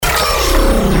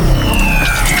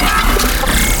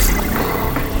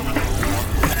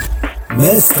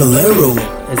Mescalero.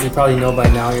 As you probably know by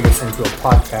now, you're listening to a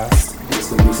podcast.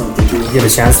 Give a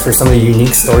chance for some of the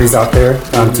unique stories out there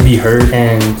to be heard,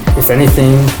 and if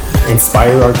anything,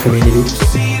 inspire our community.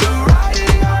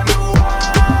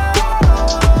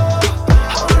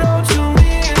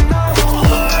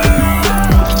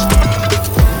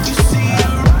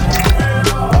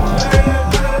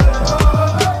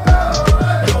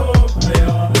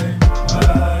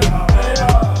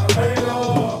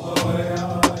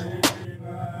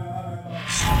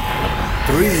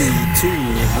 3, 2,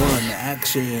 1,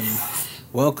 action.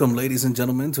 Welcome, ladies and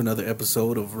gentlemen, to another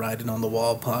episode of Riding on the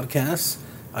Wall podcast.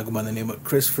 I go by the name of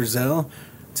Chris Frizzell.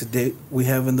 Today we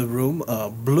have in the room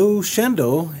Blue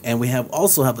Shendo, and we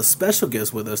also have a special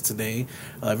guest with us today.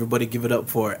 Everybody give it up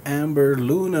for Amber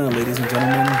Luna, ladies and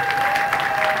gentlemen.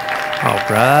 All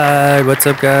right, what's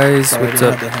up, guys? What's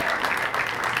up?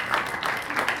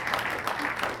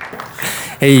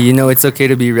 Hey, you know, it's okay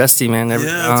to be rusty, man. It's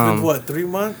been, what, 3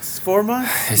 months, 4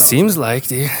 months? It seems like,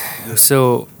 dude.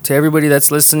 So, to everybody that's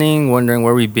listening, wondering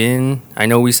where we've been, I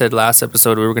know we said last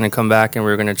episode we were going to come back and we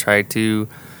were going to try to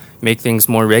make things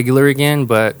more regular again,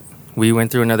 but we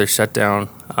went through another shutdown.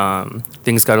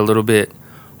 Things got a little bit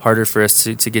harder for us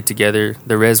to get together.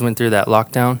 The res went through that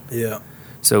lockdown. Yeah.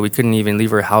 So, we couldn't even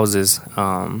leave our houses.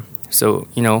 So,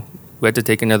 you know, we had to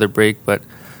take another break, but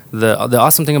the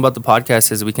awesome thing about the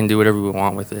podcast is we can do whatever we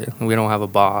want with it. We don't have a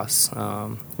boss.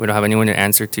 We don't have anyone to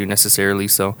answer to necessarily.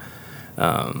 So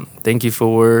thank you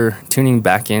for tuning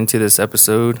back into this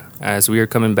episode as we are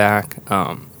coming back.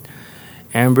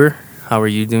 Amber, how are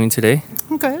you doing today?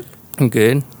 I'm good. I'm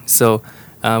good. So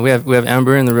we have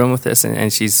Amber in the room with us,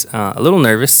 and she's a little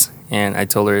nervous. And I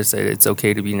told her that it's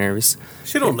okay to be nervous.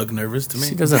 She don't look nervous to me.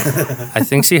 She doesn't. I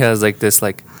think she has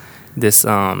this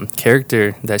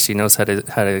character that she knows how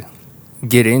to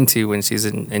get into when she's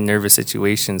in nervous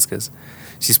situations, because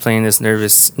she's playing this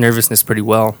nervousness pretty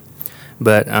well.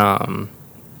 But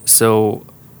so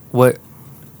what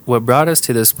brought us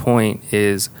to this point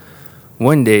is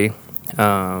one day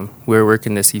we were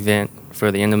working this event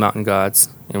for the End of Mountain Gods,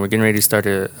 and we're getting ready to start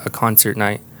a concert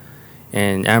night,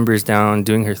 and Amber's down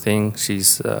doing her thing.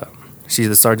 She's the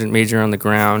sergeant major on the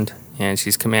ground, and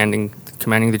she's commanding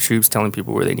the troops, telling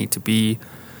people where they need to be.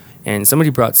 And somebody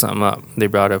brought something up. They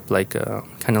brought up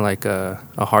kind of like a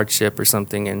hardship or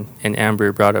something, and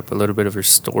Amber brought up a little bit of her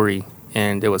story,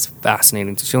 and it was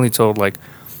fascinating. She only told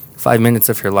 5 minutes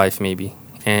of her life maybe,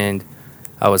 and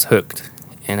I was hooked.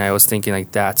 And I was thinking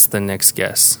that's the next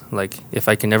guest. If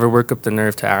I can never work up the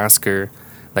nerve to ask her,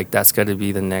 that's got to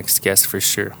be the next guest for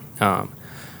sure.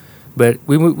 But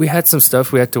we had some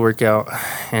stuff we had to work out,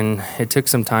 and it took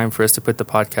some time for us to put the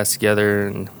podcast together,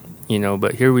 and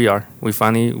but here we are. We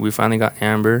finally got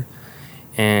Amber,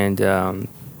 and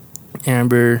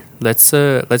Amber, let's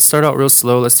start out real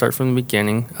slow. Let's start from the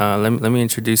beginning. Let me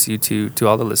introduce you to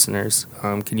all the listeners.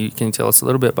 Can you tell us a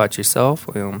little bit about yourself,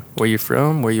 where you're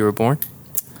from, where you were born?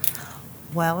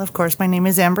 Well, of course, my name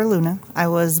is Amber Luna. I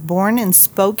was born in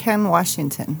Spokane,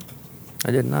 Washington.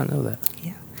 I did not know that.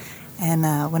 Yeah.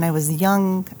 And when I was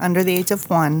young, under the age of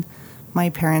 1, my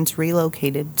parents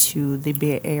relocated to the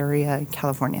Bay Area,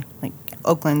 California,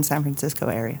 Oakland, San Francisco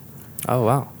area. Oh,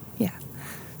 wow. Yeah.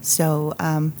 So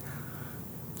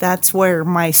that's where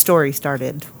my story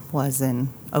started, was in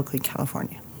Oakland,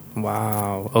 California.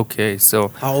 Wow. Okay. So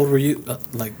how old were you,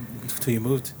 till you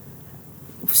moved?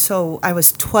 So I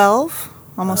was 12,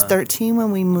 almost 13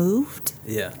 when we moved.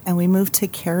 Yeah. And we moved to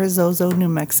Carrizozo, New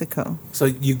Mexico. So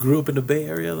you grew up in the Bay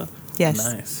Area, though? Yes.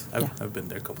 Nice. I've been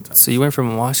there a couple times. So you went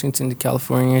from Washington to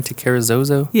California to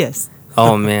Carrizozo? Yes.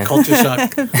 Oh, man. Culture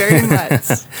shock. Very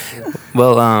much.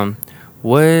 Well,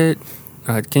 what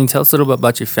can you tell us a little bit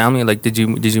about your family? Did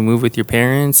you move with your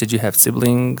parents? Did you have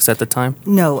siblings at the time?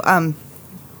 No.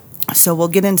 So we'll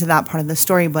get into that part of the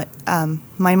story, but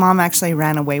my mom actually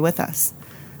ran away with us.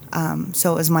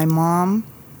 So it was my mom,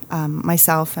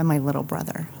 myself, and my little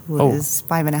brother, who is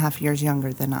 5.5 years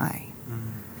younger than I.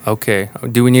 Okay.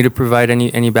 Do we need to provide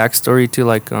any backstory to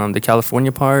the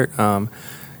California part,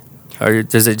 or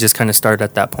does it just kind of start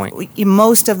at that point?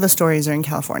 Most of the stories are in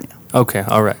California. Okay.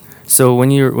 All right. So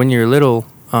when you're little,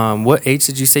 what age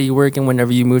did you say you were again?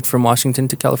 Whenever you moved from Washington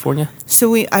to California?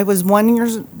 So I was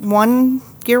 1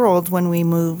 year old when we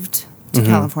moved to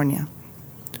California,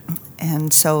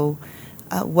 and so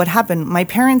what happened? My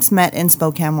parents met in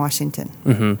Spokane,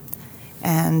 Washington,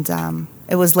 and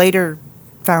it was later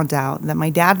found out that my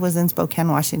dad was in Spokane,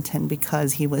 Washington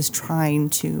because he was trying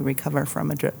to recover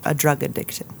from a drug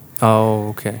addiction. Oh,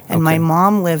 okay. And my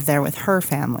mom lived there with her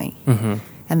family,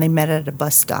 and they met at a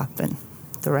bus stop, and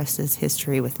the rest is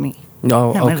history with me.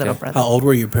 No, and my little brother. How old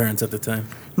were your parents at the time?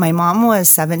 My mom was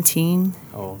 17,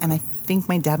 Oh. and I think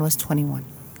my dad was 21.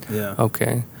 Yeah.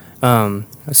 Okay.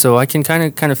 So I can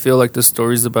kind of feel like the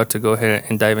story's about to go ahead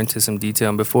and dive into some detail.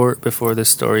 And before the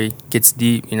story gets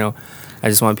deep, I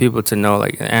just want people to know,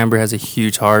 like, Amber has a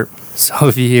huge heart. So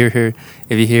if you hear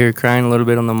her crying a little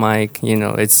bit on the mic,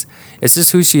 it's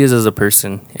just who she is as a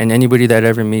person. And anybody that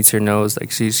ever meets her knows,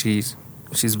 like, she's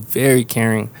very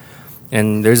caring.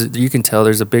 And you can tell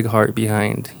there's a big heart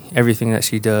behind everything that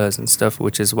she does and stuff,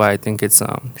 which is why I think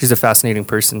she's a fascinating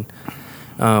person.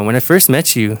 When I first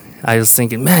met you, I was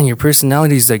thinking, man, your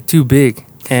personality is like too big.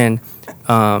 And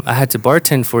I had to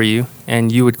bartend for you,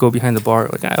 and you would go behind the bar.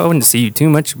 Like, I wouldn't see you too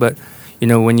much, but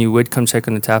when you would come check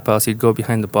on the tap house, you'd go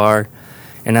behind the bar,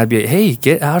 and I'd be like, hey,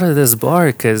 get out of this bar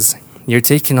because you're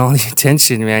taking all the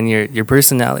attention, man. Your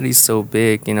personality is so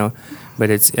big, but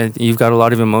you've got a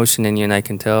lot of emotion in you, and I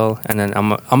can tell. And then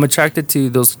I'm attracted to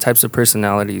those types of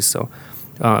personalities. So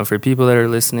for people that are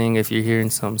listening, if you're hearing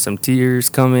some tears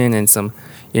coming and some,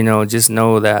 just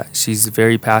know that she's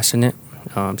very passionate.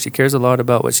 She cares a lot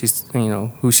about what she's,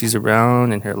 who she's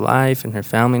around and her life and her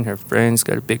family and her friends.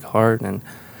 Got a big heart, and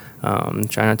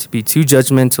try not to be too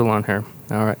judgmental on her.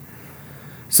 All right.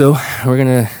 So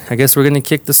I guess we're gonna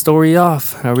kick the story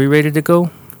off. Are we ready to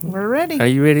go? We're ready. Are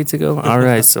you ready to go? All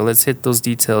right. So let's hit those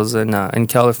details in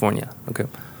California. Okay.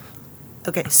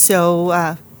 Okay,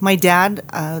 so my dad,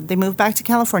 they moved back to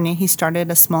California. He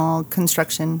started a small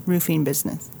construction roofing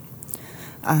business.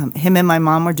 Him and my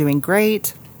mom were doing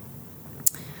great.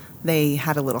 They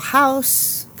had a little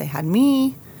house. They had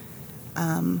me.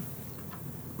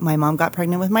 My mom got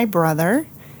pregnant with my brother,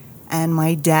 and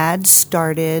my dad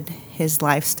started his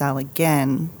lifestyle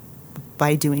again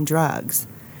by doing drugs.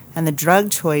 And the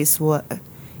drug choice,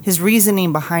 his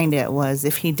reasoning behind it was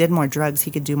if he did more drugs,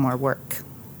 he could do more work.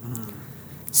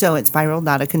 So it spiraled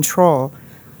out of control.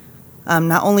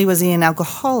 Not only was he an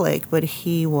alcoholic, but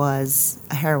he was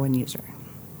a heroin user.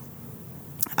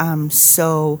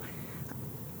 So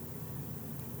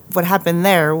what happened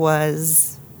there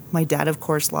was my dad, of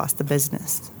course, lost the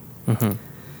business. Mm-hmm.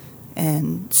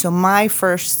 And so my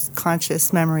first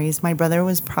conscious memories, my brother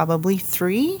was probably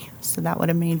 3, so that would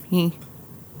have made me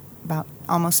about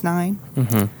almost 9.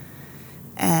 Mm-hmm.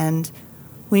 And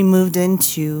we moved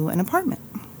into an apartment.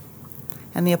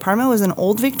 And the apartment was an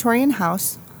old Victorian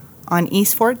house on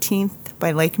East 14th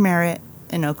by Lake Merritt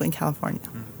in Oakland, California.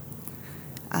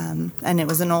 And it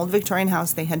was an old Victorian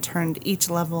house. They had turned each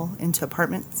level into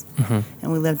apartments. Mm-hmm.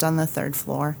 And we lived on the 3rd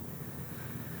floor.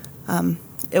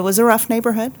 It was a rough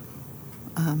neighborhood.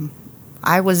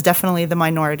 I was definitely the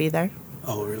minority there.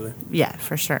 Oh, really? Yeah,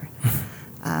 for sure.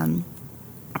 And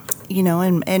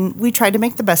we tried to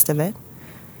make the best of it.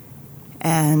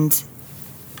 And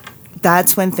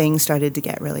that's when things started to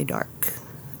get really dark.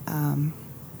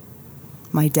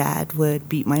 My dad would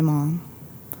beat my mom.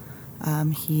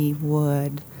 He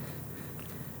would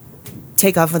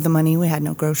take off with the money. We had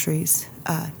no groceries.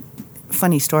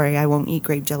 Funny story, I won't eat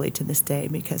grape jelly to this day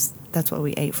because that's what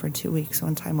we ate for 2 weeks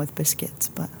one time with biscuits.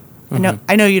 But Mm-hmm.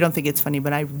 I know you don't think it's funny,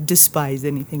 but I despise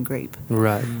anything grape.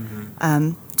 Right.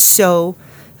 So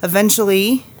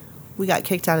eventually we got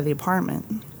kicked out of the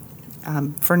apartment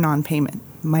for non-payment.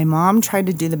 My mom tried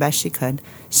to do the best she could.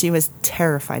 She was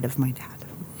terrified of my dad.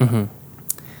 Mm-hmm.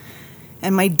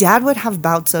 And my dad would have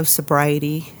bouts of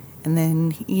sobriety, and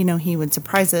then, he would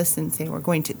surprise us and say, we're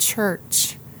going to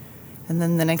church. And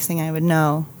then the next thing I would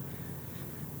know,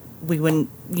 we wouldn't,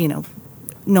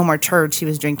 no more church. He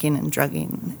was drinking and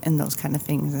drugging and those kind of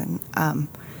things. And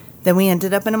then we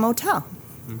ended up in a motel.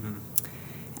 Mm-hmm.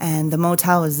 And the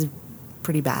motel was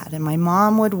pretty bad. And my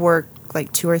mom would work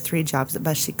like 2 or 3 jobs the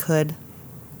best she could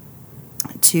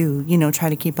to, try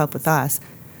to keep up with us.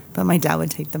 But my dad would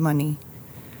take the money.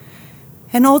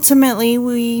 And ultimately,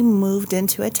 we moved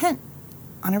into a tent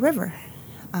on a river.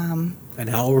 And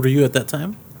how old were you at that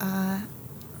time?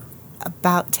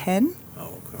 About 10.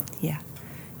 Oh, okay. Yeah.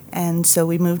 And so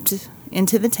we moved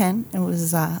into the tent. It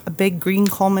was a big green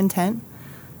Coleman tent.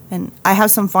 And I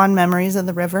have some fond memories of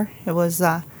the river. It was,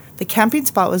 the camping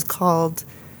spot was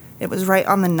it was right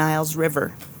on the Niles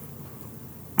River.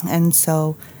 And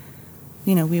so,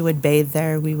 we would bathe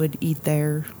there, we would eat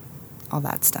there, all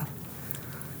that stuff.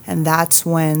 And that's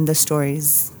when the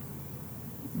stories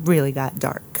really got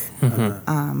dark.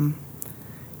 Mm-hmm.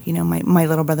 My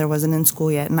little brother wasn't in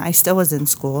school yet, and I still was in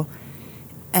school.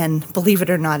 And believe it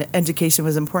or not, education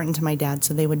was important to my dad,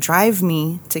 so they would drive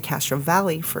me to Castro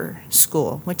Valley for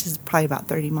school, which is probably about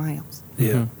 30 miles.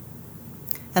 Yeah.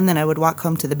 Mm-hmm. And then I would walk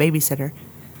home to the babysitter,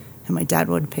 and my dad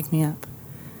would pick me up.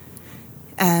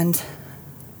 And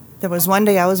there was one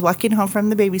day I was walking home from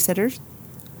the babysitters,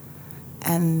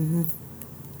 and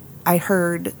I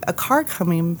heard a car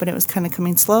coming, but it was kind of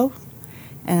coming slow.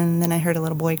 And then I heard a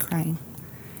little boy crying.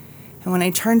 And when I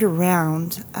turned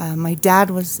around, my dad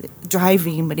was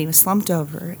driving, but he was slumped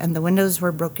over, and the windows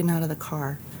were broken out of the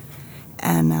car.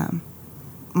 And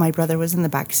my brother was in the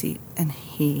back seat, and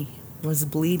he was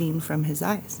bleeding from his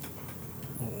eyes.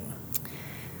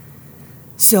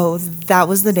 So that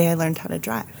was the day I learned how to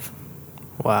drive.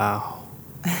 Wow.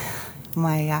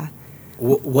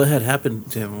 What had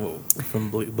happened to him from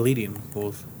bleeding?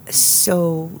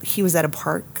 So he was at a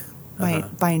park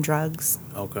buying drugs.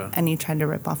 Okay. And he tried to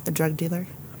rip off the drug dealer.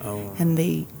 Oh. And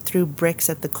they threw bricks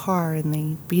at the car, and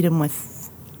they beat him with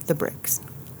the bricks.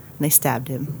 And they stabbed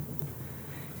him.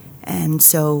 And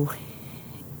so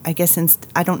I guess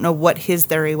I don't know what his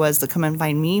theory was to come and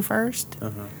find me first.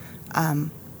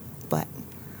 But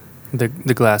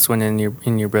the glass went in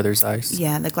your brother's eyes.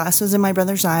 yeah, the glass was in my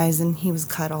brother's eyes, and he was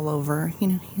cut all over. You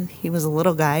know, he was a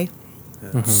little guy.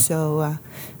 Yeah. So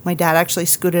my dad actually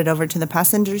scooted over to the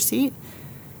passenger seat,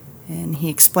 and he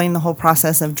explained the whole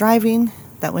process of driving,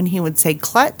 that when he would say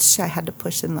clutch, I had to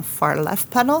push in the far left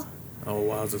pedal. Oh,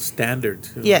 wow. It's a standard,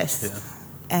 too. Yes. Yeah.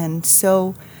 And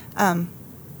so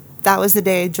that was the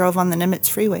day I drove on the Nimitz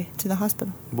Freeway to the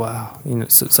hospital. Wow. You know,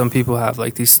 so some people have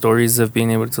like these stories of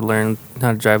being able to learn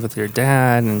how to drive with their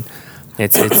dad, and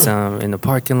it's in the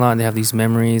parking lot. They have these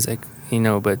memories, like, you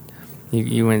know, but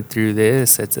you went through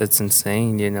this. It's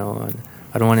insane, you know. And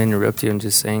I don't want to interrupt you. I'm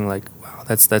just saying, like, wow,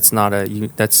 that's not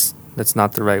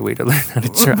the right way to learn how to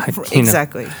drive.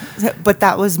 Exactly. But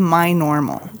that was my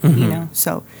normal, you know.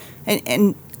 So,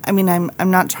 and I mean, I'm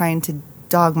not trying to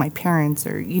dog my parents,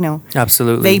 or, you know.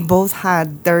 Absolutely. They both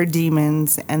had their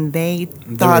demons, and they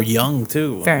thought were young,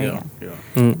 too. Very young.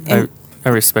 young. Yeah. I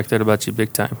respect that about you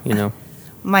big time, you know.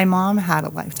 My mom had a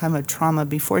lifetime of trauma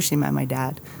before she met my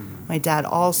dad. My dad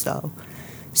also.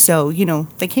 So, you know,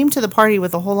 they came to the party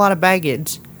with a whole lot of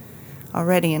baggage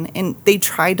already, and they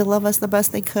tried to love us the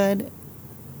best they could.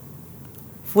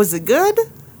 Was it good?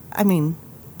 I mean,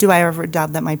 do I ever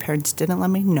doubt that my parents didn't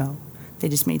love me? No. They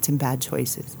just made some bad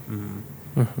choices.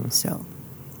 Mm-hmm. So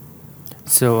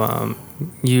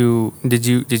did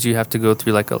you have to go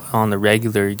through like on the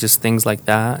regular, just things like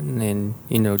that, and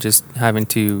you know, just having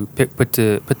to put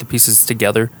the pieces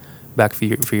together back for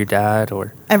your dad,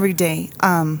 or every day.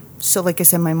 So like I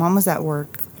said, my mom was at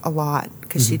work a lot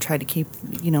because she tried to keep,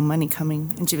 you know, money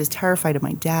coming, and she was terrified of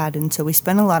my dad, and so we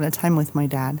spent a lot of time with my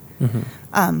dad.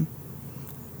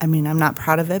 I mean, I'm not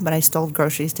proud of it, but I stole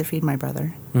groceries to feed my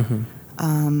brother.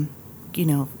 You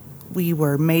know, we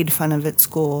were made fun of at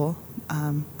school,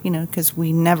 you know, because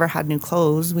we never had new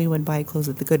clothes. We would buy clothes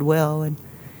at the Goodwill, and,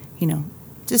 you know,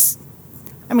 just,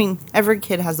 I mean, every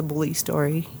kid has a bully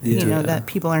story, you know, that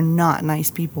people are not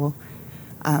nice people.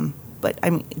 But, I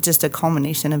mean, just a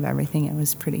culmination of everything. It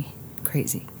was pretty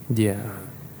crazy. Yeah.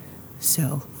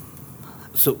 So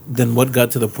then what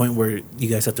got to the point where you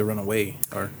guys had to run away?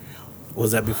 Or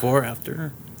was that before or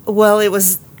after? Well, it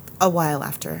was a while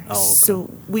after. Oh, okay.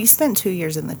 So we spent 2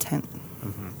 years in the tent.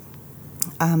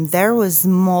 There was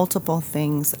multiple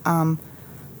things.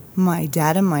 My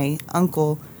dad and my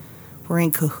uncle were in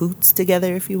cahoots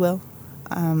together, if you will.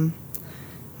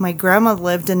 My grandma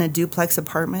lived in a duplex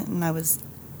apartment, and I was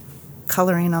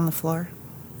coloring on the floor.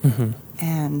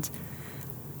 And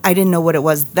I didn't know what it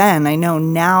was then. I know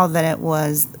now that it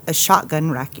was a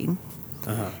shotgun racking.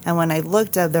 And when I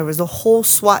looked up, there was a whole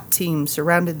SWAT team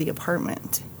surrounded the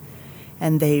apartment,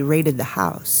 and they raided the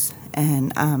house.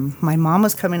 And my mom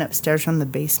was coming upstairs from the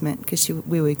basement because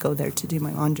we would go there to do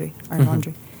our laundry.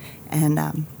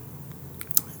 And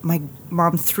my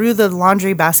mom threw the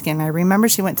laundry basket, and I remember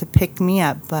she went to pick me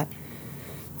up, but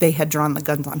they had drawn the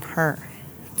guns on her.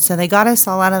 So they got us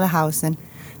all out of the house, and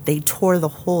they tore the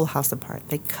whole house apart.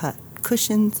 They cut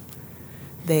cushions.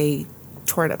 They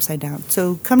tore it upside down.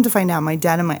 So come to find out, my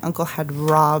dad and my uncle had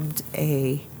robbed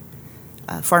a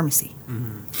pharmacy.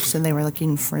 So they were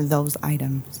looking for those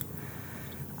items.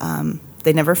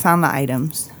 They never found the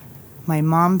items. My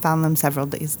mom found them several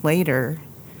days later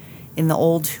in the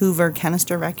old Hoover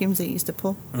canister vacuums they used to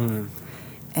pull.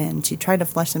 And she tried to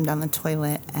flush them down the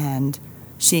toilet, and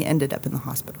she ended up in the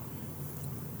hospital.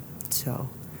 So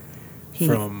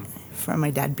from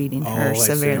my dad beating her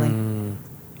severely.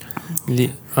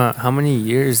 How many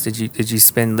years did you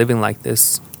spend living like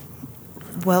this?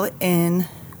 Well, in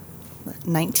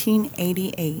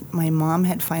 1988, my mom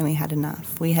had finally had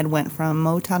enough. We had went from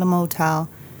motel to motel.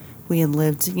 We had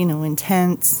lived, you know, in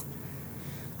tents.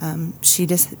 She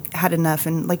just had enough,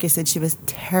 and like I said, she was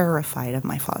terrified of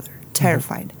my father,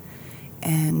 terrified.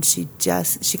 And she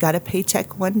got a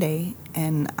paycheck one day,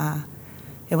 and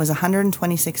it was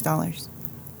 $126.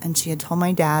 and she had told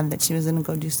my dad that she was going to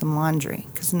go do some laundry.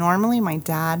 Because normally my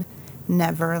dad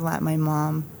never let my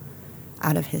mom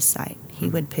out of his sight. He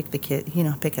would pick the kid,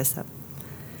 pick us up.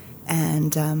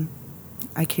 And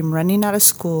I came running out of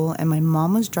school, and my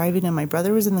mom was driving, and my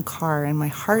brother was in the car, and my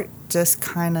heart just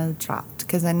kind of dropped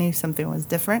because I knew something was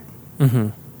different. Mm-hmm.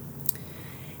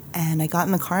 And I got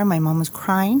in the car, and my mom was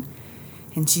crying,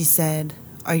 and she said,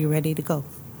 "Are you ready to go?"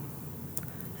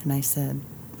 And I said,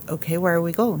 "Okay, where are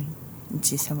we going?" And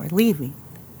she said, "We're leaving."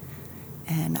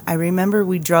 And I remember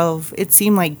we drove, it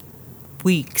seemed like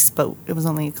weeks, but it was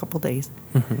only a couple days.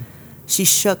 Mm-hmm. She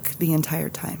shook the entire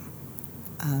time.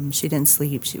 She didn't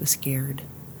sleep. She was scared.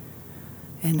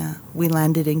 And we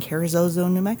landed in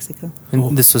Carrizozo, New Mexico.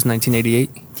 And this was 1988?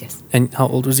 Yes. And how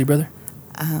old was your brother?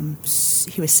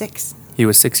 He was 6. He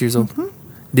was 6 years old? Mm-hmm.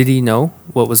 Did he know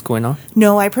what was going on?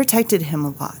 No, I protected him a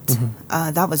lot.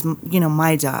 Mm-hmm. That was,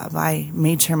 my job. I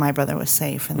made sure my brother was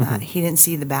safe and that he didn't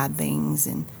see the bad things.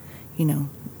 And,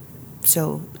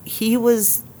 so he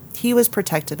was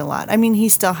protected a lot. I mean, he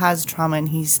still has trauma and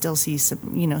he still sees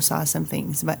some, saw some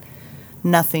things, but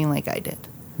nothing like I did.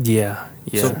 Yeah.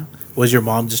 So was your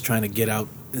mom just trying to get out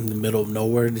in the middle of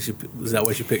nowhere? Was that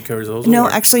why she picked Carrizozo? No,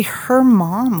 actually, her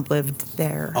mom lived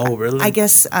there. Oh, really? I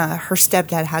guess her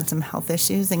stepdad had some health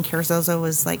issues, and Carrizozo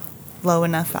was like low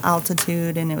enough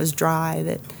altitude, and it was dry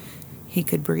that he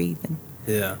could breathe. And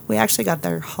yeah, we actually got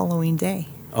there Halloween day.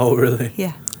 Oh, really?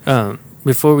 Yeah.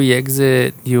 Before we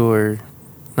exit your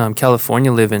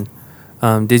California living,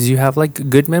 did you have like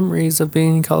good memories of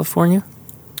being in California?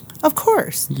 Of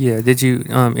course. Yeah. Did you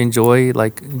enjoy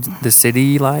like the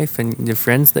city life and your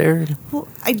friends there? Well,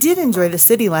 I did enjoy the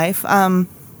city life.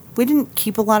 We didn't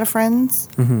keep a lot of friends.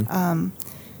 Mm-hmm.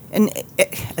 And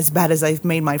as bad as I've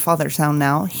made my father sound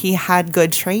now, he had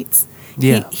good traits.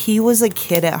 Yeah. He was a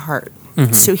kid at heart.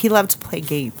 Mm-hmm. So he loved to play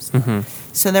games. Mm-hmm.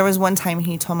 So there was one time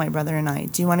he told my brother and I,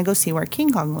 "Do you want to go see where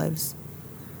King Kong lives?"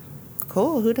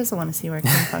 Cool. Who doesn't want to see where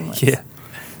King Kong lives? Yeah.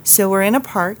 So we're in a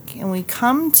park, and we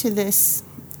come to this,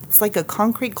 it's like a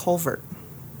concrete culvert.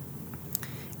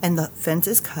 And the fence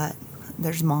is cut.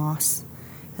 There's moss.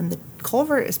 And the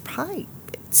culvert is probably,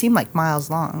 it seemed like miles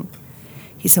long.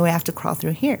 He said, "We have to crawl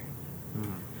through here."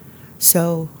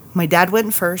 So my dad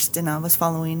went first, and I was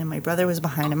following, and my brother was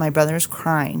behind, and my brother was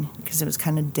crying because it was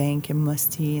kind of dank and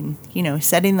musty and,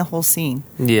 setting the whole scene.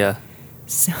 Yeah.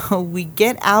 So we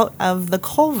get out of the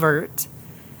culvert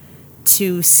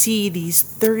to see these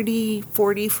 30,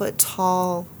 40-foot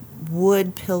tall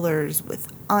wood pillars with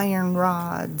iron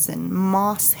rods and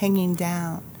moss hanging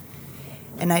down.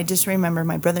 And I just remember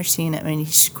my brother seeing it, and he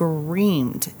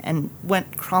screamed and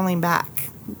went crawling back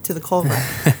to the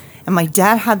culvert. And my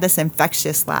dad had this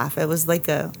infectious laugh. It was like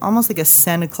almost like a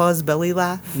Santa Claus belly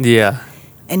laugh. Yeah.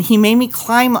 And he made me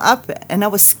climb up, and I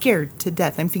was scared to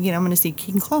death. I'm thinking I'm going to see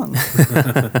King Kong.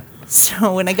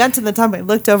 So when I got to the top, I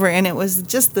looked over, and it was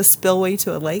just the spillway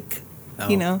to a lake.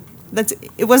 Oh.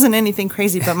 It wasn't anything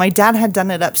crazy, but my dad had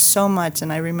done it up so much,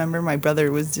 and I remember my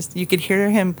brother was just, you could hear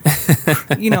him,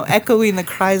 echoing the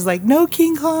cries like, "No,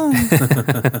 King Kong."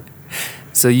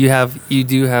 So you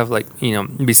do have like,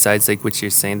 besides like what you're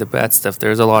saying, the bad stuff,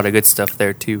 there's a lot of good stuff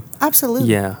there too. Absolutely.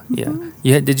 Yeah, yeah.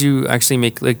 Yeah. Did you actually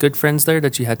make like good friends there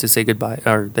that you had to say goodbye,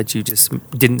 or that you just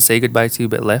didn't say goodbye to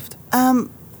but left?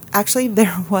 Actually,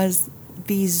 there was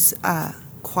these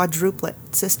quadruplet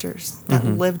sisters that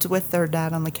lived with their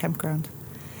dad on the campground.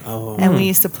 Oh. And we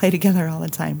used to play together all the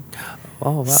time.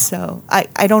 Oh, wow. So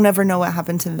I don't ever know what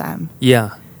happened to them.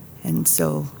 Yeah. And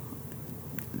so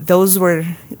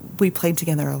we played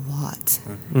together a lot,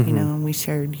 and we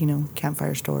shared,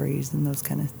 campfire stories and those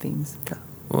kind of things.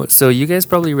 Well, so you guys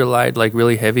probably relied like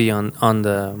really heavy on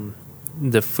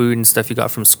the food and stuff you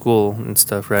got from school and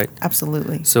stuff, right?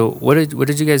 Absolutely. So what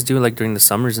did you guys do like during the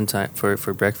summers and time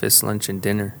for breakfast, lunch, and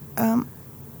dinner?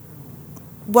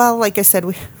 Well, like I said,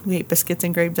 we ate biscuits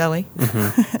and grape jelly.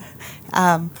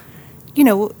 The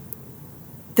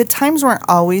times weren't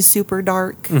always super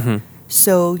dark.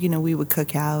 So, we would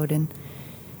cook out and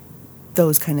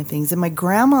those kind of things. And my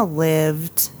grandma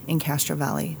lived in Castro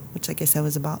Valley, which, like I said,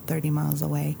 was about 30 miles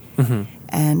away.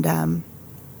 And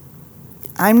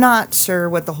I'm not sure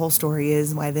what the whole story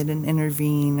is, why they didn't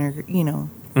intervene or,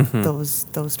 those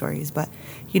stories. But,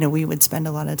 we would spend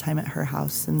a lot of time at her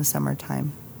house in the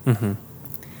summertime,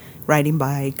 riding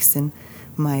bikes. And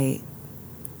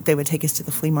they would take us to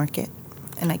the flea market.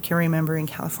 And I can remember in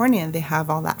California, they have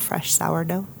all that fresh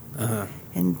sourdough.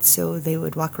 And so they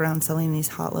would walk around selling these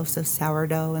hot loaves of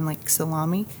sourdough and like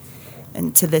salami.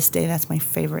 And to this day, that's my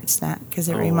favorite snack because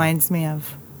it reminds me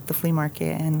of the flea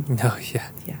market. And Oh, yeah.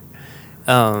 Yeah.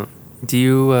 Do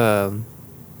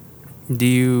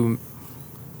you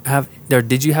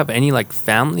did you have any like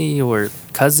family or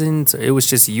cousins? It was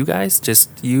just you guys, just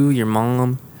you, your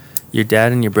mom, your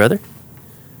dad, and your brother.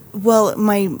 Well,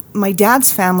 my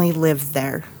dad's family lived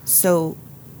there, so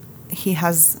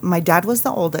my dad was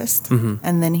the oldest,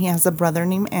 and then he has a brother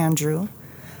named Andrew.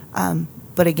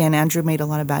 But again, Andrew made a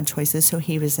lot of bad choices, so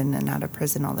he was in and out of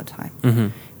prison all the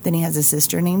time. Then he has a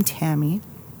sister named Tammy,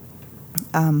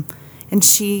 and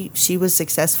she was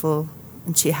successful,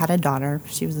 and she had a daughter.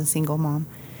 She was a single mom.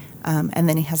 And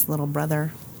then he has a little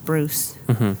brother, Bruce.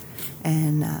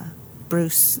 And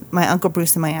Bruce, my Uncle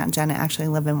Bruce and my Aunt Janet actually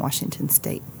live in Washington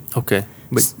State. Okay.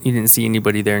 But you didn't see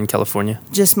anybody there in California?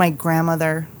 Just my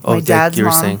grandmother, my dad's you were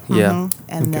mom. saying. Yeah.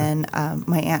 And then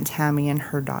my Aunt Tammy and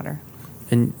her daughter.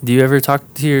 And do you ever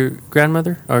talk to your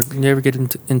grandmother? Or do you ever get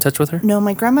in touch with her? No,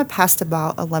 my grandma passed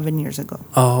about 11 years ago.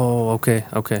 Oh, okay.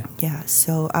 Yeah,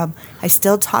 so I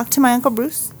still talk to my Uncle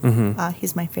Bruce.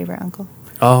 He's my favorite uncle.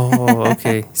 Oh,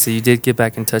 okay. So you did get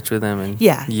back in touch with him, and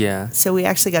yeah. So we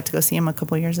actually got to go see him a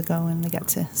couple years ago, and I got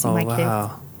to see my kids.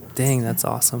 Wow, dang, that's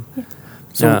awesome. Yeah.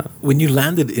 So when you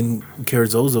landed in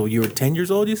Carrizozo, you were 10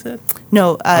 years old, you said?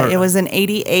 No, it was in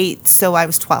 '88, so I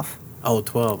was 12. Oh,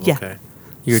 12. Yeah. Okay.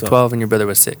 You were 12, and your brother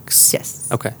was 6. Yes.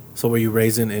 Okay. So were you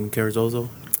raised in Carrizozo?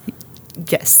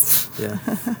 Yes. Yeah.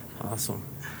 Awesome.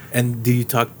 And do you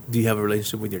have a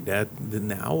relationship with your dad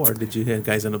now, or did you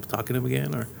guys end up talking to him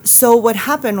again, or? So what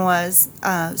happened was,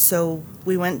 so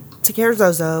we went to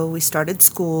Carrizozo, we started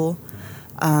school.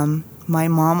 My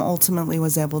mom ultimately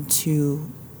was able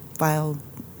to file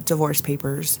divorce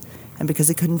papers, and because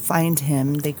they couldn't find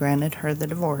him, they granted her the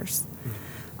divorce.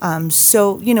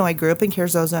 So, I grew up in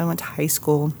Carrizozo, I went to high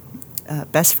school,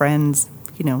 best friends,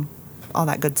 all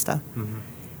that good stuff.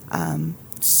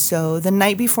 So the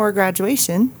night before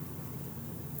graduation,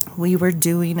 we were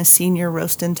doing a senior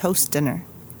roast and toast dinner,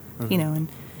 and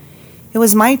it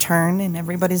was my turn, and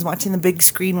everybody's watching the big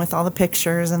screen with all the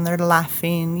pictures, and they're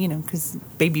laughing, because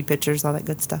baby pictures, all that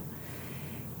good stuff.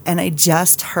 And I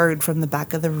just heard from the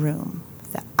back of the room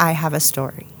that I have a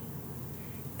story,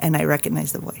 and I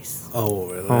recognized the voice. Oh,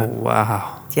 really? Oh,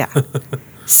 wow. Yeah.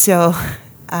 So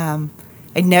I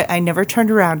never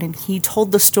turned around, and he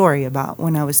told the story about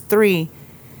when I was 3,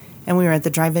 and we were at the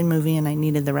drive-in movie, and I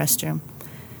needed the restroom.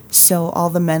 So all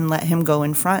the men let him go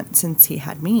in front since he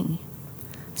had me.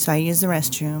 So I used the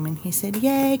restroom, and he said,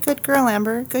 "Yay, good girl,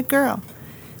 Amber, good girl."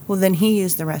 Well, then he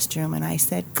used the restroom, and I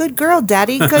said, "Good girl,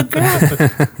 Daddy, good girl."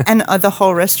 And the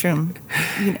whole restroom.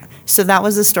 So that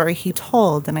was the story he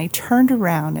told, and I turned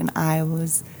around, and I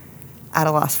was at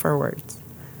a loss for words.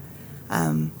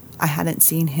 I hadn't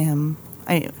seen him.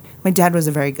 My dad was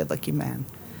a very good-looking man.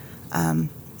 And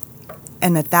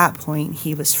at that point,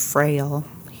 he was frail.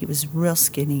 He was real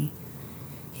skinny.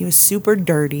 He was super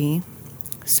dirty.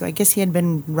 So I guess he had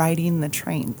been riding the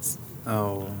trains.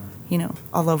 Oh.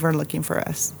 All over looking for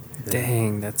us.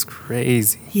 Dang, that's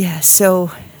crazy. Yeah,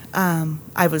 so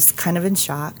I was kind of in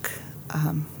shock.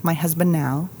 My husband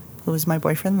now, who was my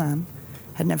boyfriend then,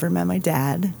 had never met my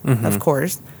dad, of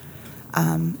course.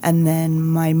 And then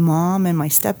my mom and my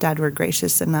stepdad were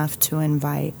gracious enough to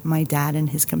invite my dad and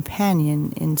his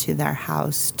companion into their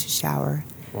house to shower.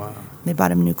 Wow. They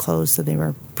bought him new clothes so they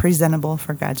were presentable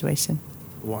for graduation.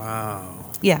 Wow.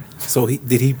 Yeah. So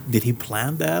did he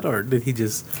plan that, or did he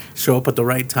just show up at the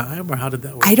right time, or how did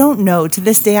that work? I don't know. To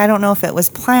this day, I don't know if it was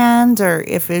planned or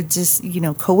if it just,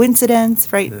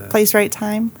 coincidence, right place, right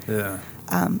time. Yeah.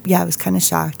 I was kind of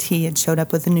shocked. He had showed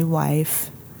up with a new wife.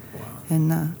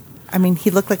 Wow. And, he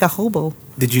looked like a hobo.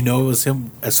 Did you know it was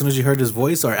him as soon as you heard his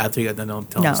voice, or after you got done telling the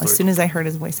story? No, as soon as I heard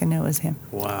his voice, I knew it was him.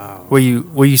 Wow. Were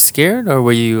you scared, or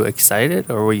were you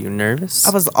excited, or were you nervous?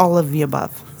 I was all of the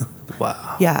above.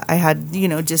 Wow. Yeah, I had,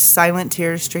 just silent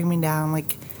tears streaming down.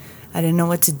 Like, I didn't know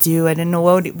what to do. I didn't know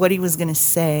what he was going to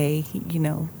say,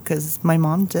 because my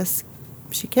mom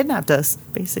she kidnapped us,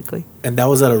 basically. And that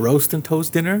was at a roast and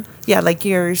toast dinner? Yeah, like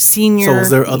your senior. So was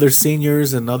there other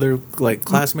seniors and other,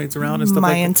 classmates around and stuff my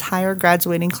like that? entire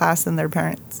graduating class and their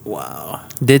parents. Wow.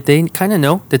 Did they kind of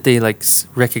know? Did they,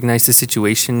 recognize the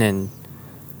situation and...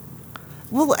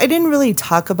 Well, I didn't really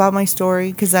talk about my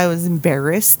story because I was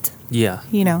embarrassed. Yeah.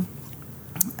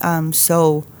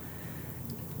 So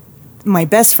my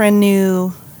best friend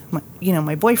knew,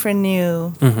 my boyfriend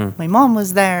knew, my mom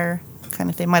was there, kind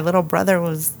of thing. My little brother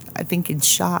was, I think, in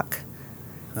shock,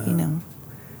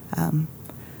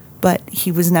 but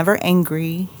he was never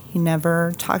angry. He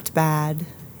never talked bad.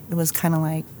 It was kind of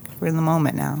like, we're in the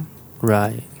moment now.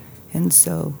 Right. And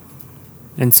so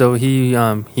he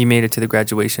made it to the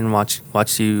graduation,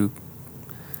 watched you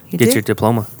get your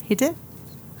diploma. He did.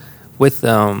 With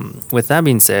that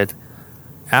being said,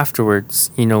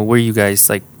 afterwards, were you guys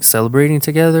like celebrating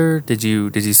together? Did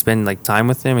you spend like time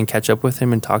with him and catch up with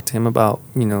him and talk to him about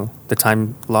the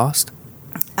time lost?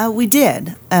 We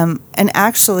did, and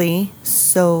actually,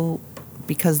 so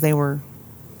because they were,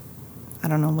 I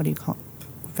don't know, what do you call it?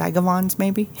 Vagabonds,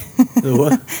 maybe.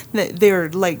 What? They were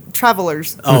like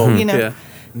travelers. Oh, yeah.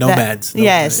 Nomads.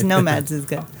 Yes, nomads is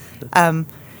good.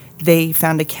 They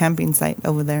found a camping site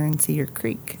over there in Cedar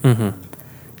Creek. Mm-hmm.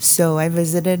 So I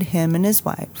visited him and his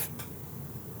wife.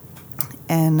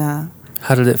 And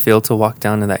how did it feel to walk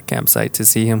down to that campsite to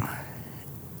see him?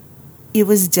 It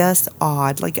was just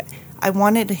odd. Like, I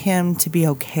wanted him to be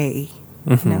okay,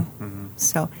 Mm-hmm.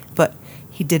 So, but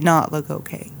he did not look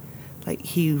okay. Like,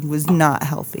 he was not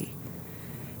healthy.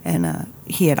 And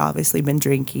he had obviously been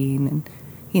drinking, and,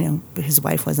 his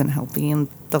wife wasn't healthy, and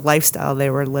the lifestyle they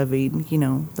were living,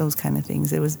 those kind of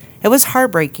things. It was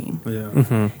heartbreaking. Yeah.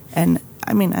 Mm-hmm. And,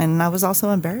 I was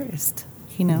also embarrassed,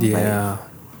 Yeah.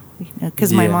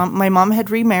 because my mom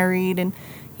had remarried, and,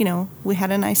 we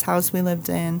had a nice house we lived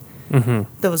in, Mm-hmm.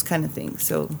 those kind of things.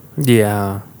 So,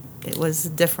 Yeah. it was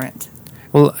different.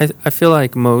 Well, I feel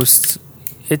like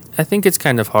I think it's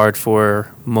kind of hard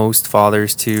for most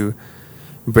fathers to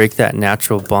break that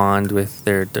natural bond with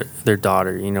their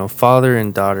daughter. Father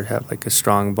and daughter have like a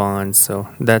strong bond, so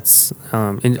that's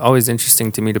always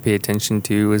interesting to me to pay attention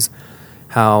to is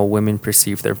how women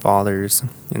perceive their fathers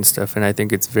and stuff. And I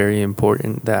think it's very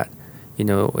important that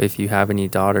if you have any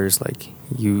daughters, like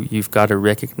you've got to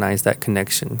recognize that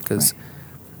connection because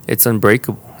it's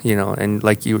unbreakable. And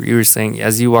like you were saying,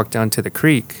 as you walked down to the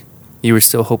creek, you were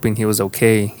still hoping he was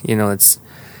okay.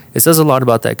 It says a lot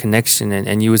about that connection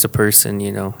and you as a person,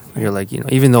 you're like,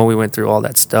 even though we went through all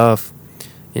that stuff,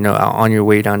 on your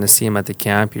way down to see him at the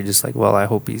camp, you're just like, well, I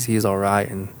hope he's all right.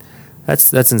 And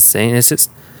that's insane. It's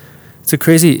a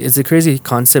crazy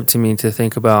concept to me to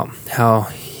think about how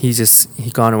he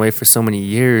gone away for so many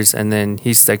years. And then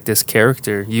he's like this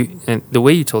character and the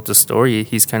way you told the story,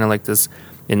 he's kind of like this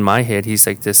in my head. He's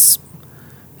like this,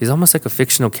 he's almost like a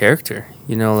fictional character,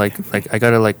 like I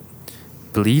gotta like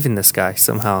believe in this guy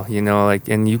somehow,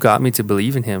 and you got me to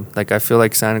believe in him. Like I feel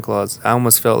like Santa Claus. I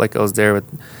almost felt like I was there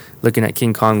looking at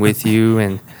King Kong with you.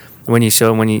 And when he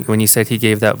said he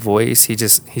gave that voice,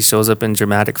 he shows up in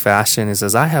dramatic fashion and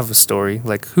says, I have a story.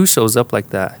 Like who shows up like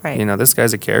that? Right. This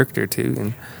guy's a character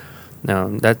too.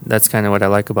 And that's kind of what I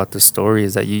like about the story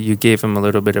is that you gave him a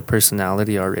little bit of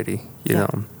personality already, you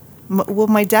know. Well,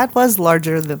 my dad was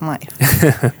larger than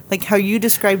life. Like how you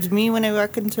described me when I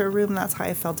walked into a room, that's how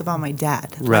I felt about my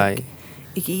dad. Right.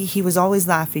 Like, he was always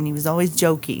laughing. He was always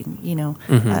joking,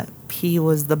 Mm-hmm. He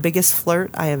was the biggest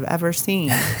flirt I have ever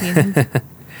seen.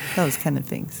 Those kind of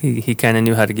things. He kind of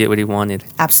knew how to get what he wanted.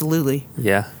 Absolutely.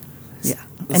 Yeah. Yeah.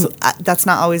 And that's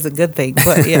not always a good thing,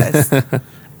 but yes.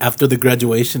 After the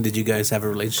graduation, did you guys have a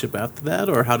relationship after that,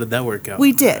 or how did that work out?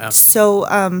 We did.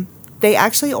 So they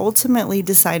actually ultimately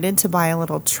decided to buy a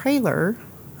little trailer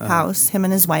house, him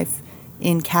and his wife,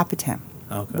 in Capitan,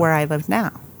 where I live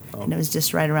now. Okay. And it was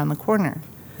just right around the corner.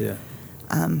 Yeah.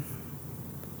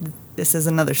 This is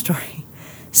another story.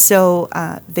 So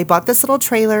they bought this little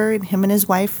trailer, and him and his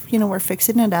wife, were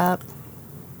fixing it up.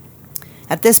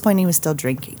 At this point, he was still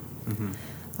drinking.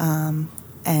 Mm-hmm.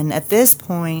 And at this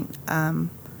point,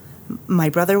 my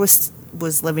brother was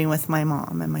living with my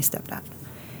mom and my stepdad.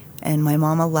 And my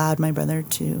mom allowed my brother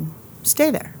to stay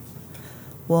there.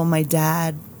 Well, my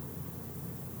dad,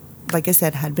 like I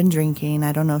said, had been drinking.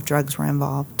 I don't know if drugs were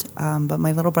involved. But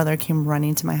my little brother came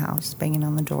running to my house, banging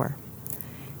on the door.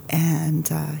 And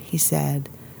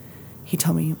he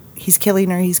told me, he's killing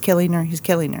her, he's killing her, he's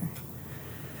killing her.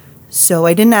 So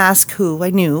I didn't ask who. I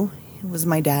knew it was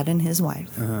my dad and his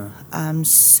wife. Uh-huh.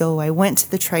 So I went to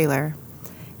the trailer,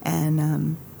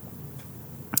 and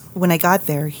when I got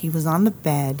there, he was on the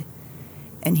bed,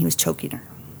 and he was choking her.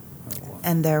 Oh, wow.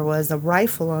 And there was a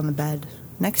rifle on the bed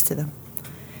next to them.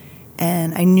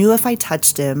 And I knew if I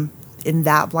touched him in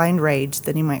that blind rage,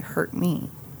 that he might hurt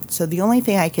me. So the only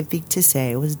thing I could think to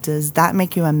say was, does that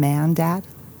make you a man, Dad?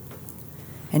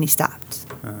 And he stopped.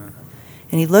 Uh-huh.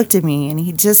 And he looked at me, and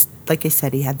he just, like I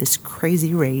said, he had this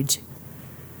crazy rage.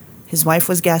 His wife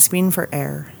was gasping for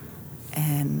air.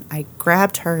 And I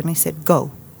grabbed her, and I said,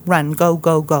 go, run, go,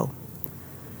 go, go.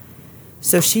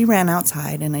 So she ran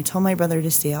outside, and I told my brother to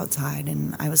stay outside,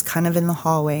 and I was kind of in the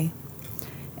hallway.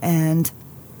 And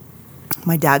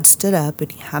my dad stood up,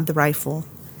 and he had the rifle.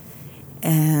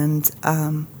 And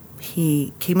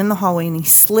he came in the hallway, and he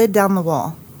slid down the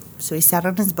wall. So he sat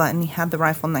on his butt, and he had the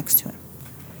rifle next to him.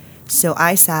 So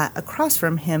I sat across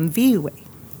from him V-way.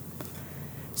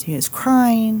 So he was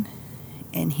crying,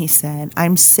 And he said,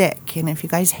 I'm sick, and if you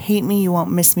guys hate me, you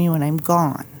won't miss me when I'm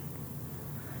gone.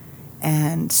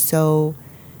 And so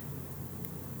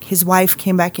his wife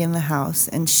came back in the house,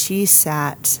 and she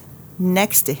sat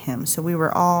next to him. So we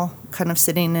were all kind of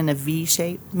sitting in a V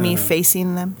shape, me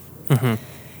facing them. Mm-hmm.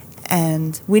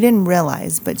 And we didn't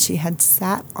realize, but she had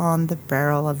sat on the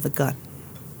barrel of the gun.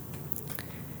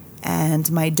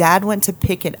 And my dad went to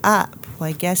pick it up. Well,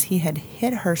 I guess he had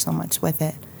hit her so much with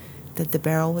it that the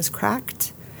barrel was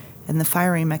cracked and the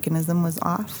firing mechanism was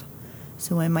off.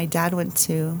 So when my dad went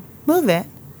to move it,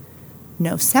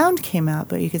 no sound came out,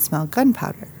 but you could smell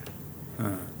gunpowder.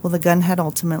 Well, the gun had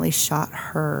ultimately shot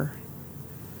her.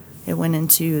 It went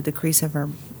into the crease of her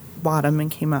bottom and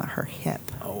came out her hip.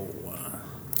 Oh.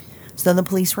 So the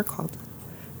police were called.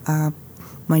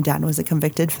 My dad was a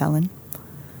convicted felon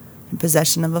in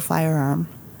possession of a firearm,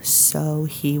 so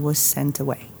he was sent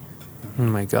away. Oh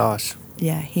my gosh.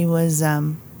 Yeah, he was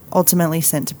ultimately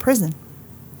sent to prison.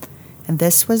 And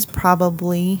this was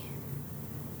probably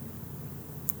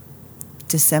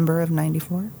December of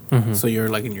 94. Mm-hmm. So you're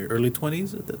like in your early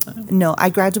 20s at that time? No, I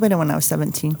graduated when I was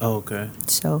 17. Oh, okay.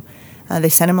 So they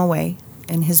sent him away,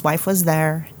 and his wife was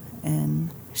there,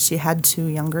 and she had 2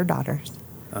 younger daughters.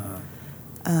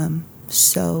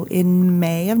 So in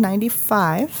May of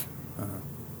 95,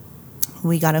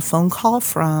 we got a phone call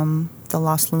from the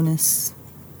Los Lunas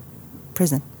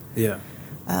prison. Yeah.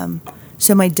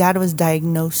 So my dad was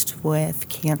diagnosed with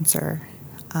cancer.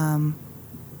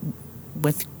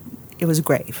 It was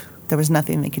grave. There was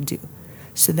nothing they could do.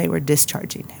 So they were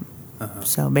discharging him.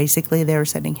 So basically they were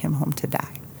sending him home to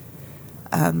die.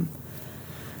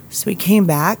 So he came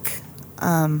back.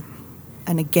 And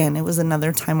again, it was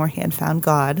another time where he had found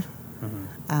God.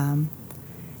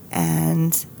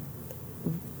 And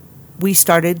we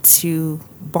started to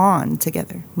bond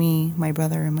together, me, my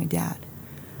brother, and my dad.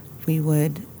 We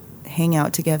would hang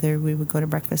out together. We would go to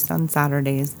breakfast on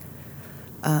Saturdays.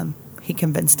 He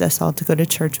convinced us all to go to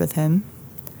church with him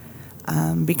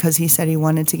because he said he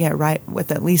wanted to get right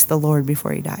with at least the Lord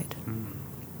before he died.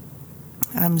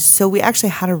 So we actually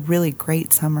had a really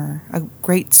great summer, a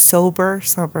great sober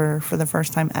for the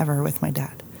first time ever with my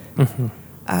dad.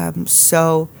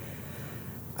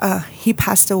 He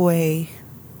passed away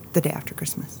the day after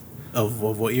Christmas. Of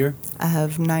what year?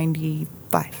 Of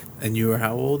 95. And you were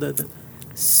how old at that?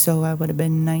 So I would have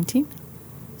been 19.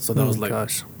 So that was like,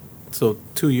 gosh. So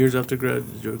 2 years after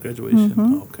your graduation?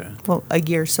 Oh, okay. Well, a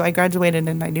year. So I graduated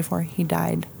in 94. He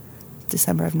died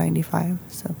December of 95.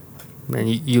 So. Man,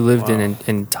 you lived in an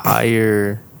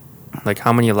entire, like,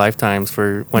 how many lifetimes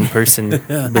for one person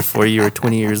before you were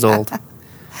 20 years old?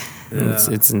 Yeah.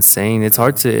 It's insane. It's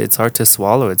hard to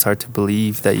swallow. It's hard to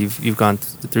believe that you've gone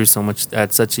through so much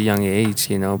at such a young age,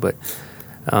 you know. But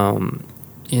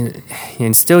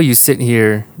and still, you sit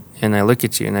here and I look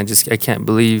at you and I can't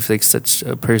believe like such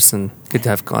a person could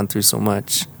have gone through so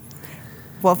much.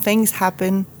 Well, things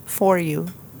happen for you,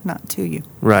 not to you.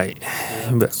 Right.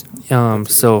 But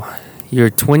so you're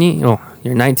 20. Oh,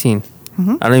 you're 19.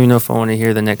 I don't even know if I want to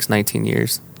hear the next 19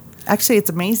 years. Actually, it's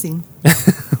amazing.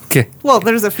 Okay. Well,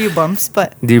 there's a few bumps,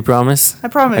 but Do you promise? I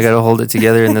promise. I got to hold it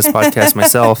together in this podcast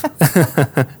myself.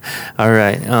 All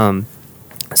right.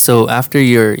 So after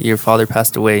your father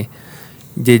passed away,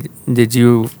 did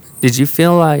you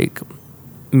feel like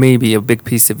maybe a big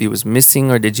piece of you was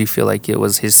missing, or did you feel like it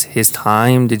was his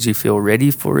time? Did you feel ready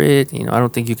for it? You know, I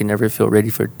don't think you can ever feel ready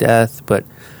for death, but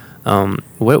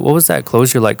what was that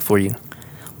closure like for you?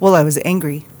 Well, I was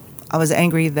angry. I was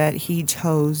angry that he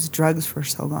chose drugs for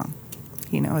so long.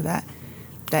 You know, that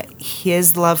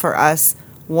his love for us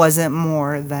wasn't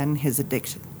more than his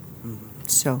addiction.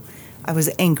 So I was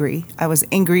angry. I was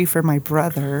angry for my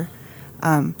brother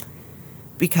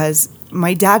because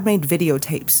my dad made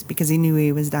videotapes because he knew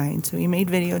he was dying. So he made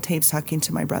videotapes talking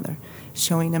to my brother,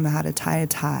 showing him how to tie a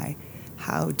tie,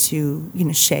 how to,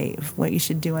 shave, what you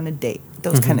should do on a date,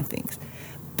 those kind of things.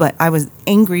 But I was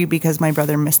angry because my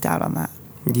brother missed out on that.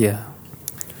 Yeah.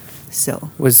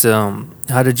 So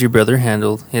how did your brother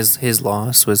handle his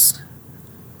loss?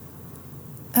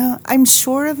 I'm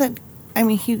sure that,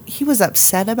 he was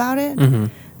upset about it,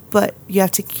 but you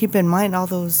have to keep in mind all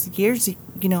those years, it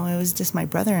was just my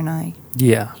brother and I.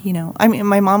 Yeah.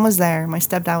 My mom was there, my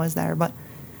stepdad was there, but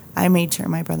I made sure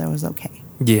my brother was okay.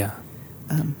 Yeah.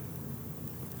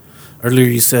 Earlier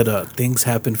you said things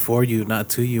happen for you, not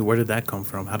to you. Where did that come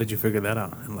from? How did you figure that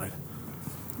out in life?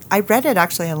 I read it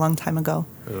actually a long time ago.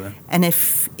 Really? And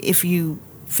if you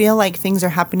feel like things are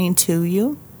happening to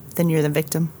you, then you're the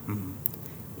victim.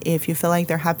 If you feel like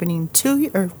they're happening to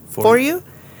you or for you,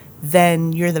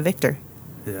 then you're the victor.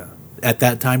 Yeah. At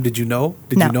that time, did you know?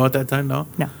 Did No. you know at that time? No?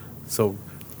 No. So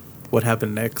what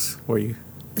happened next? Were you?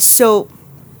 So,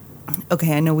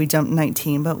 okay, I know we jumped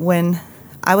 19, but when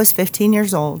I was 15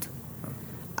 years old,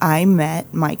 I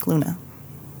met Mike Luna.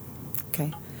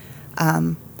 Okay.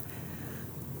 And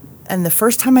the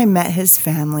first time I met his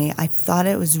family, I thought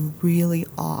it was really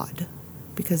odd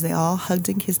because they all hugged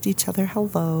and kissed each other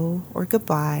hello or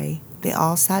goodbye. They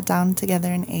all sat down together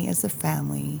and ate as a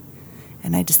family.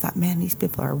 And I just thought, man, these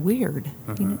people are weird.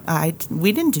 You know,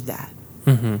 we didn't do that.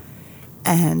 Mm-hmm.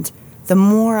 And the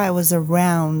more I was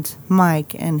around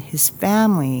Mike and his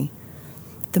family,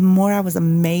 the more I was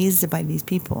amazed by these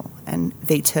people. And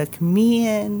they took me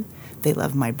in. They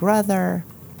loved my brother.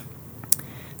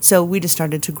 So we just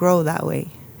started to grow that way.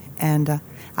 And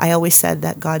I always said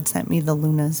that God sent me the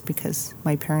Lunas because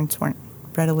my parents weren't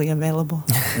readily available.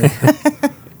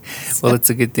 Well, it's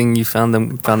a good thing you found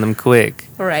them quick.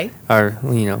 Right. Or,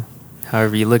 you know,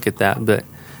 however you look at that. But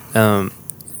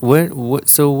what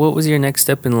was your next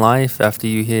step in life after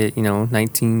you hit,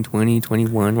 19, 20,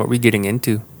 21? What were you getting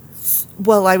into?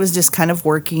 Well, I was just kind of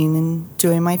working and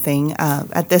doing my thing.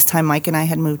 At this time, Mike and I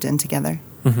had moved in together.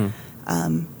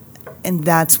 Mm-hmm. And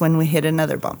that's when we hit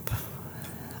another bump.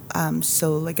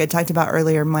 So like I talked about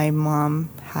earlier, my mom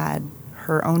had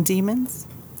her own demons.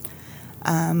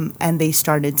 And they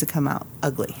started to come out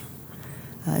ugly.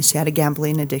 She had a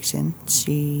gambling addiction.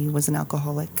 She was an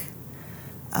alcoholic.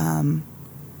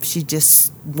 She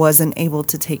just wasn't able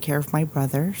to take care of my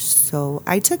brother, so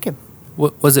I took him.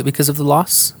 What was it because of the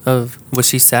loss of? Was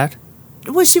she sad?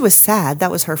 Well, she was sad.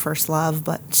 That was her first love,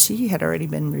 but she had already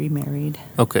been remarried.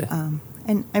 Okay.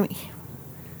 And I mean,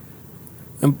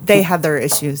 they had their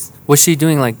issues. Was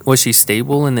she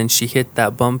stable and then she hit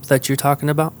that bump that you're talking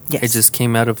about? Yes. It just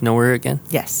came out of nowhere again?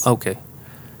 Yes. Okay.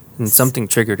 And something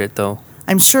triggered it, though.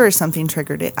 I'm sure something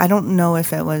triggered it. I don't know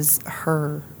if it was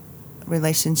her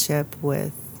relationship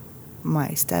with my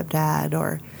stepdad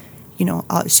or,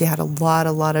 she had a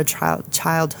lot of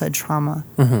childhood trauma.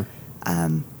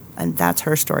 Mm-hmm. And that's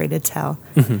her story to tell.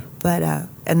 Mm-hmm. But,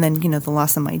 and then, the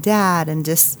loss of my dad and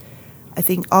just, I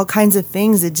think all kinds of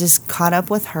things, it just caught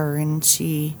up with her and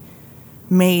she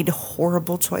made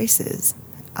horrible choices.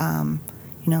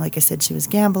 Like I said, she was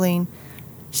gambling.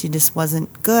 She just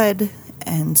wasn't good.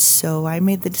 And so I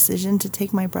made the decision to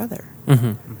take my brother.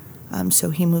 Mm-hmm. So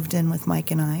he moved in with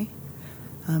Mike and I.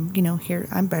 Here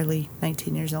I'm barely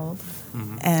 19 years old.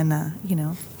 Mm-hmm. And,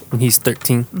 And he's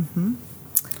 13. Mm-hmm.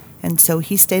 And so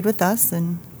he stayed with us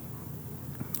and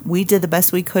we did the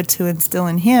best we could to instill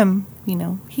in him.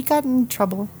 He got in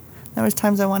trouble. There was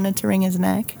times I wanted to wring his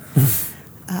neck.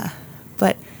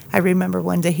 But I remember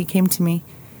one day he came to me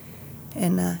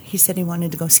and he said he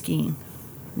wanted to go skiing.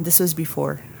 And this was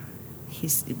before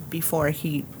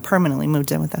he permanently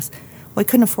moved in with us. Well, I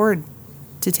couldn't afford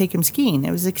to take him skiing.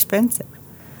 It was expensive.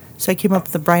 So I came up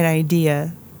with the bright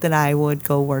idea that I would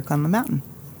go work on the mountain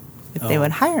if they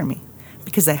would hire me.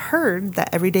 Because I heard that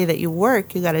every day that you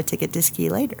work, you got a ticket to ski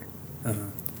later.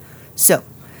 Uh-huh. So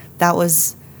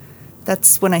that's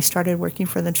when I started working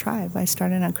for the tribe. I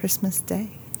started on Christmas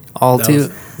Day. All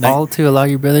to allow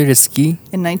your brother to ski?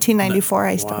 In 1994,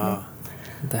 I started. Wow.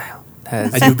 The hell?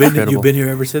 That's And incredible. you've been here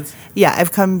ever since? Yeah,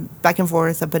 I've come back and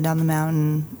forth up and down the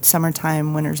mountain,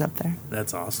 summertime, winters up there.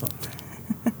 That's awesome.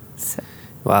 So.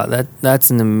 Wow, that's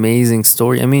an amazing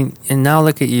story. I mean, and now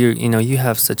look at you. You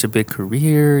have such a big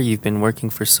career. You've been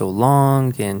working for so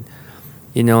long, and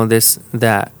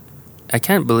that. I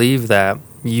can't believe that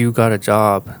you got a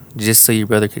job just so your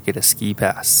brother could get a ski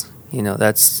pass.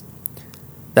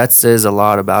 That says a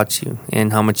lot about you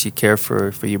and how much you care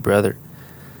for your brother.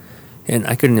 And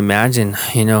I couldn't imagine,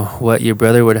 what your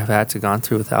brother would have had to gone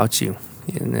through without you.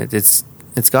 And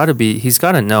it's got to be. He's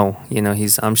got to know.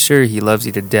 I'm sure he loves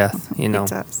you to death. He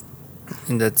does.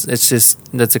 And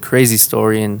that's a crazy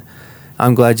story. And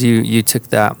I'm glad you took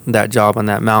that job on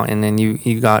that mountain and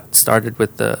you got started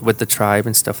with the tribe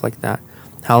and stuff like that.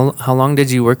 How long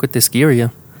did you work with the ski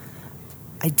area?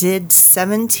 I did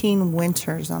 17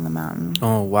 winters on the mountain.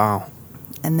 Oh, wow.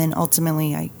 And then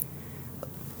ultimately I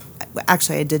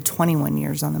did 21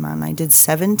 years on the mountain. I did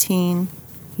 17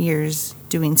 years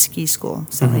doing ski school,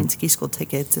 selling ski school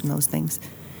tickets and those things.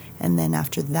 And then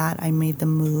after that, I made the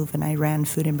move and I ran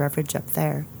food and beverage up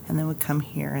there and then would come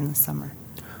here in the summer.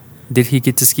 Did he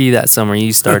get to ski that summer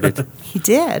you started? He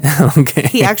did. Okay.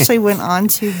 He actually went on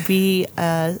to be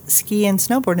a ski and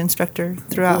snowboard instructor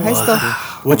throughout high school.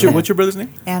 What's your brother's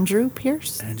name? Andrew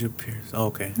Pierce. Andrew Pierce. Oh,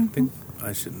 okay. I think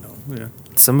I should know. Yeah.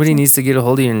 Somebody needs to get a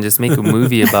hold of you and just make a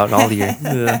movie about all of your.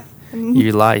 Yeah.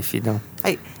 your life,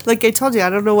 Like I told you, I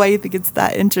don't know why you think it's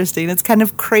that interesting. It's kind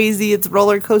of crazy. It's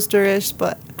roller coaster-ish,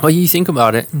 but... Well, you think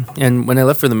about it. And when I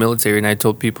left for the military and I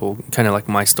told people kind of like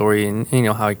my story and,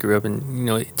 how I grew up,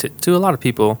 and, to a lot of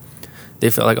people, they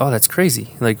felt like, oh, that's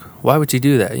crazy. Like, why would you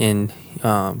do that? And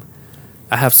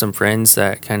I have some friends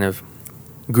that kind of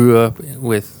grew up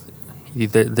with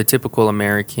the typical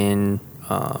American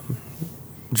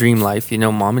dream life,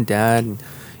 mom and dad, and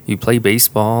you play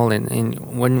baseball, and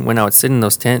when I would sit in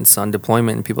those tents on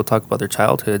deployment and people talk about their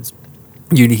childhoods,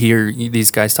 you'd hear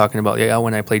these guys talking about, yeah,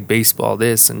 when I played baseball,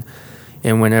 this, and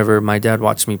whenever my dad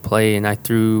watched me play and I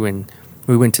threw and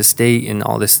we went to state and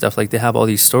all this stuff, like they have all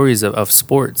these stories of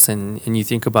sports, and you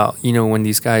think about, when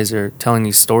these guys are telling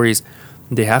these stories,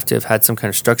 they have to have had some kind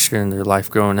of structure in their life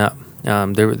growing up.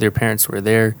 Their parents were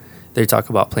there. They talk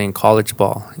about playing college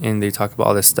ball and they talk about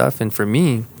all this stuff. And for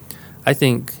me, I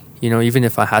think, even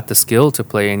if I had the skill to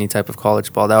play any type of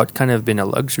college ball, that would kind of have been a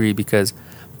luxury because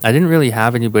I didn't really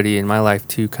have anybody in my life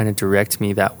to kind of direct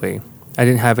me that way. I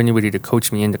didn't have anybody to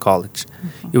coach me into college.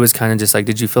 Mm-hmm. It was kind of just like,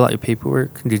 did you fill out your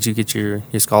paperwork? Did you get your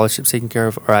scholarships taken care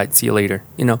of? All right, see you later,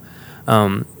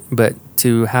 But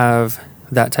to have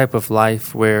that type of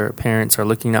life where parents are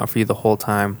looking out for you the whole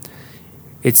time,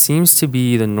 it seems to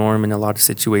be the norm in a lot of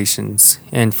situations.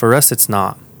 And for us, it's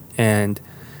not. And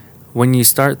when you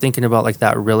start thinking about like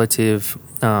that relative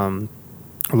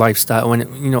lifestyle, when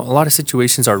a lot of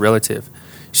situations are relative.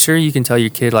 Sure, you can tell your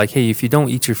kid like, hey, if you don't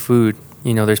eat your food,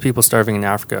 there's people starving in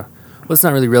Africa. Well, it's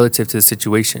not really relative to the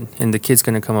situation, and the kid's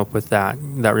going to come up with that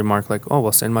remark like, oh,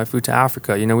 well, send my food to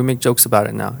Africa. We make jokes about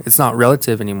it now. It's not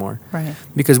relative anymore, right?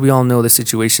 Because we all know the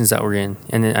situations that we're in,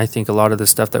 and I think a lot of the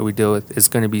stuff that we deal with is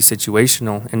going to be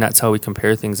situational, and that's how we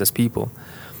compare things as people.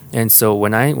 And so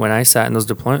when I sat in those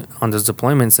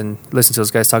deployments and listened to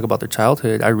those guys talk about their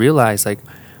childhood, I realized like,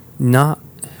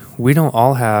 we don't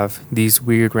all have these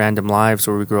weird random lives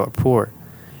where we grow up poor.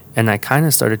 And I kind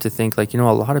of started to think like, a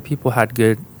lot of people had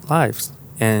good lives.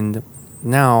 And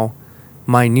now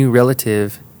my new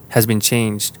relative has been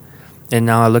changed. And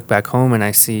now I look back home and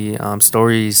I see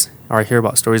stories, or I hear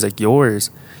about stories like yours.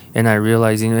 And I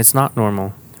realize, it's not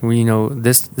normal.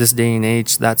 This day and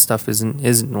age, that stuff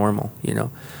isn't normal,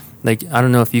 Like, I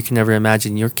don't know if you can ever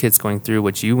imagine your kids going through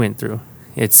what you went through.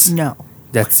 No.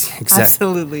 That's exactly.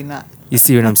 Absolutely not. You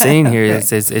see what I'm saying here?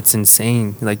 Right. It's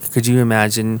insane. Like, could you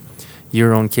imagine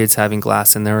your own kids having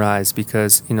glass in their eyes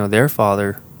because, their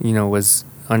father, was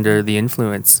under the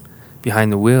influence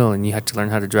behind the wheel and you had to learn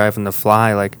how to drive on the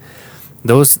fly? Like,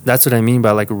 that's what I mean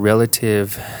by, like,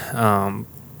 relative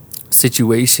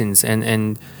situations.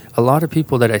 And a lot of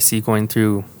people that I see going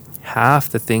through half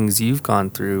the things you've gone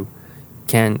through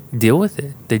can't deal with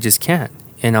it. They just can't.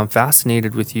 And I'm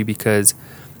fascinated with you because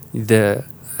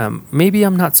maybe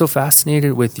I'm not so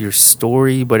fascinated with your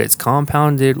story, but it's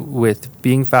compounded with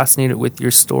being fascinated with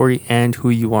your story and who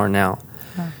you are now.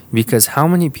 Yeah. Because how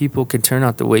many people could turn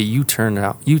out the way you turned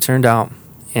out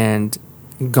and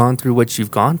gone through what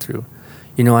you've gone through?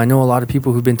 I know a lot of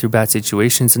people who've been through bad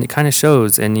situations, and it kind of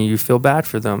shows, and you feel bad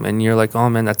for them, and you're like, oh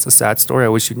man, that's a sad story. I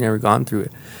wish you'd never gone through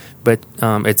it. But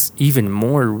it's even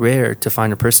more rare to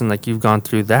find a person like you've gone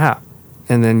through that.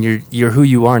 And then you're who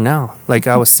you are now. Like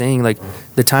I was saying, like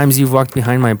the times you've walked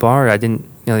behind my bar, I didn't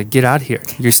get out of here.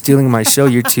 You're stealing my show.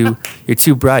 You're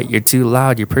too bright. You're too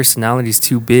loud. Your personality's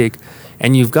too big,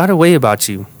 and you've got a way about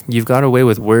you. You've got a way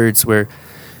with words where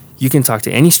you can talk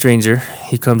to any stranger.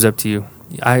 He comes up to you.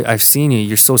 I've seen you.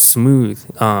 You're so smooth.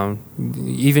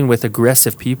 Even with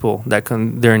aggressive people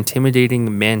they're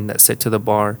intimidating men that sit to the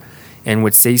bar and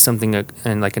would say something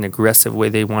in like an aggressive way.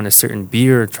 They want a certain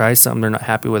beer or try something. They're not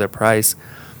happy with their price.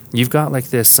 You've got like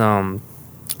this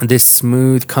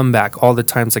smooth comeback all the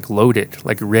time. It's like loaded,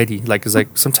 like ready. Like it's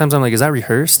like sometimes I'm like, is that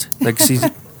rehearsed? Like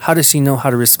how does she know how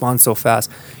to respond so fast?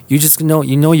 You just know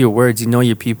your words, you know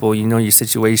your people, you know your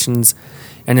situations,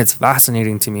 and it's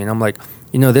fascinating to me. And I'm like,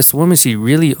 this woman, she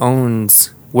really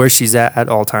owns where she's at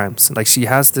all times. Like she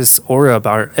has this aura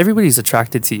about her. Everybody's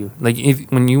attracted to you. Like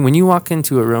when you walk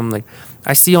into a room, like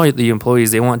I see all the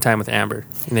employees, they want time with Amber,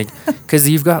 like because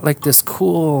you've got this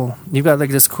cool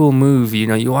move.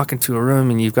 You walk into a room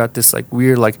and you've got this like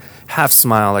weird like half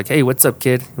smile, like hey, what's up,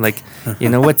 kid? Like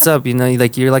what's up?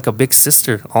 Like you're like a big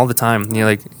sister all the time.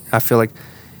 Like I feel like,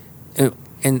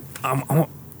 and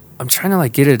I'm trying to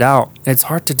like get it out. It's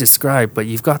hard to describe, but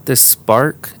you've got this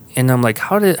spark. And I'm like,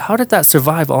 how did that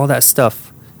survive all that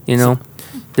stuff?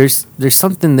 There's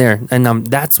something there, and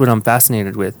that's what I'm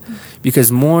fascinated with,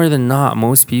 because more than not,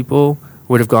 most people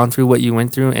would have gone through what you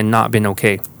went through and not been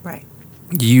okay. Right.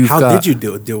 How did you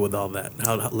deal with all that?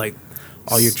 How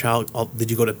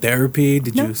Did you go to therapy?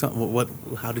 Did No. you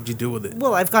something? How did you deal with it?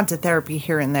 Well, I've gone to therapy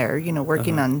here and there,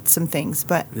 working on some things.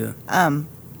 But Yeah.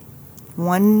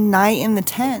 one night in the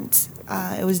tent,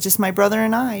 it was just my brother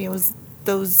and I. It was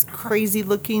those crazy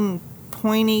looking,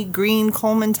 pointy green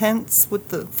Coleman tents with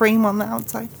the frame on the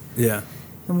outside. Yeah.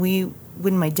 And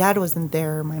when my dad wasn't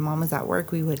there, my mom was at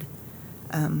work, we would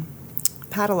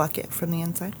padlock it from the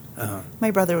inside. Uh-huh.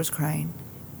 My brother was crying,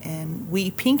 and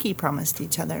we pinky promised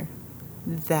each other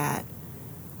that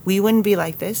we wouldn't be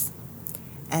like this,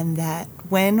 and that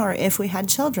when or if we had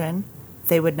children,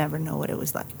 they would never know what it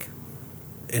was like.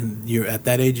 And you're at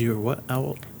that age. You're what? How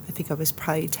old? I think I was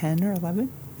probably 10 or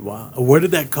 11. Wow. Where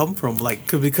did that come from? Like,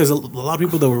 because a lot of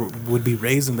people that would be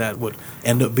raised in that would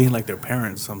end up being like their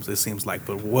parents. It seems like.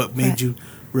 But what made you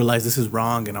realize this is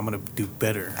wrong and I'm going to do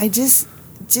better? I just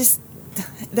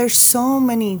there's so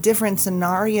many different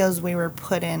scenarios we were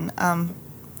put in.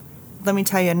 Let me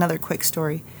tell you another quick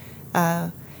story.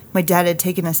 My dad had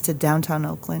taken us to downtown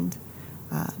Oakland.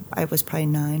 I was probably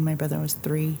 9. My brother was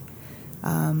 3.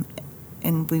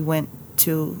 And we went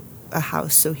to a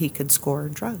house so he could score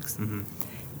drugs. Mm-hmm.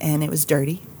 And it was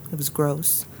dirty. It was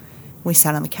gross. We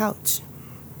sat on the couch.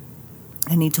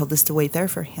 And he told us to wait there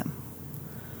for him.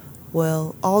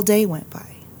 Well, all day went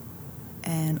by.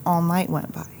 And all night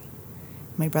went by.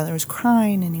 My brother was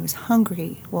crying and he was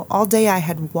hungry. Well, all day I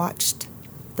had watched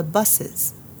the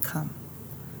buses come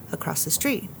across the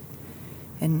street.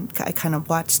 And I kind of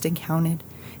watched and counted.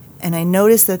 And I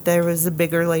noticed that there was a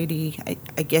bigger lady.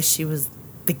 I guess she was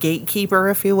the gatekeeper,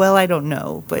 if you will. I don't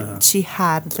know. But she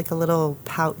had like a little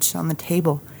pouch on the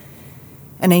table.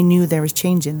 And I knew there was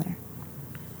change in there.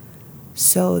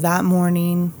 So that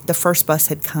morning, the first bus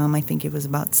had come. I think it was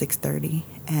about 6:30.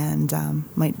 And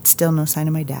still no sign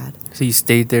of my dad. So you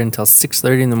stayed there until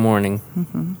 6:30 in the morning.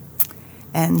 Mm-hmm.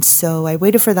 And so I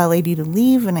waited for that lady to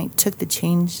leave, and I took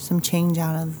some change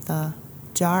out of the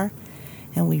jar,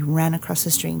 and we ran across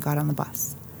the street and got on the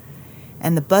bus.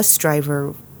 And the bus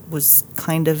driver was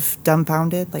kind of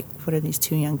dumbfounded, like, what are these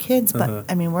two young kids? But,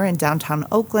 I mean, we're in downtown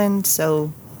Oakland,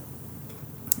 so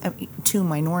 2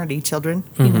 minority children,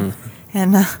 you know.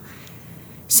 And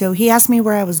so he asked me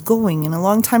where I was going, and a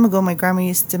long time ago, my grandma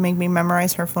used to make me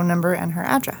memorize her phone number and her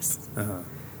address.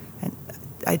 And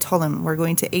I told him, we're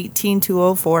going to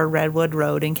 18204 Redwood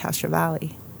Road in Castro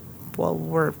Valley. Well,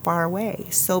 we're far away.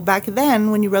 So back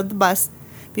then, when you rode the bus,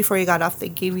 before you got off, they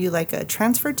gave you like a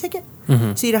transfer ticket.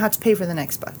 So you don't have to pay for the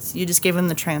next bus. You just gave them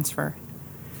the transfer.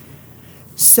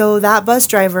 So that bus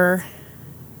driver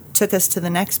took us to the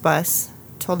next bus,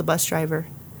 told the bus driver.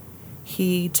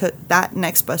 That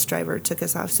next bus driver took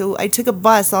us off. So I took a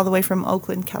bus all the way from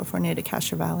Oakland, California to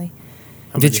Castro Valley.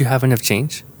 Did you have enough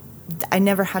change? I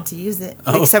never had to use it,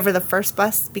 except for the first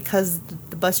bus, because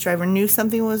the bus driver knew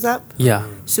something was up. Yeah.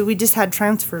 So we just had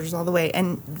transfers all the way.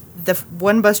 And the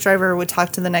one bus driver would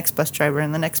talk to the next bus driver,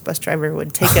 and the next bus driver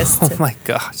would take us Oh my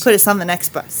gosh. put us on the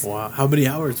next bus. Wow. How many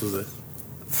hours was it?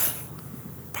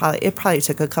 It probably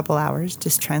took a couple hours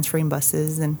just transferring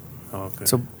buses. And Oh, okay.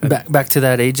 So back to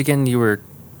that age again, you were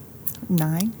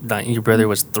 9. 9, your brother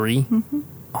was 3?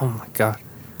 Oh my God.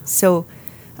 So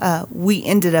we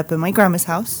ended up in my grandma's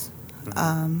house,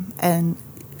 and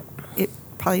it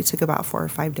probably took about 4 or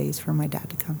 5 days for my dad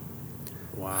to come.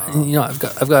 Wow. And, you know, I've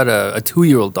got a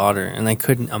 2-year-old daughter, and I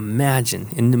couldn't imagine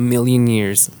in a million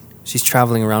years she's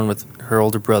traveling around with her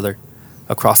older brother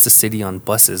across the city on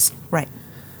buses. Right.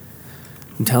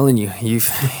 I'm telling you,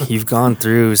 you've gone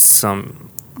through some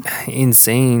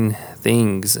insane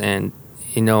things, and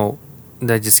you know,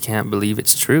 I just can't believe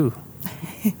it's true.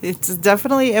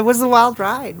 It was a wild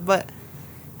ride, but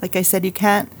like I said, you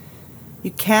can't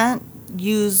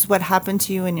use what happened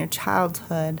to you in your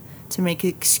childhood to make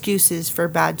excuses for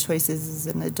bad choices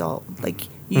as an adult. Like,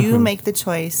 you make the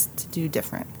choice to do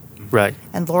different. Right.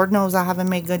 And Lord knows I haven't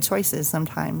made good choices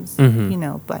sometimes, you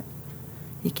know, but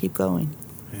you keep going.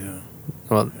 Yeah.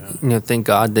 Well, you know, thank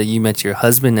God that you met your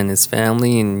husband and his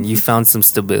family, and you found some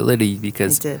stability, I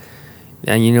because, did.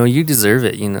 and you know, you deserve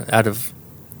it. You know, out of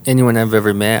anyone I've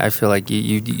ever met, I feel like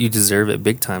you deserve it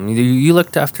big time. You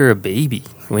looked after a baby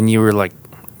when you were like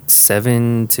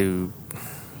 7 to.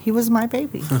 He was my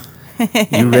baby.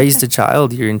 You raised a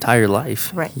child your entire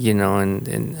life, Right. You know,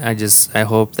 and I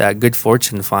hope that good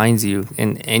fortune finds you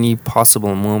in any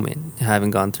possible moment,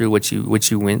 having gone through what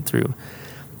you went through.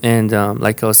 And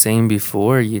like I was saying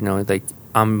before, you know, like,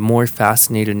 I'm more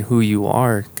fascinated in who you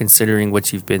are, considering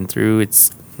what you've been through.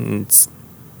 It's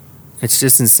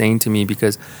just insane to me,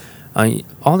 because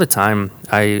all the time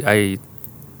I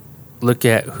look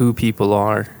at who people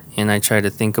are, and I try to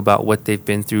think about what they've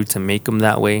been through to make them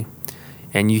that way.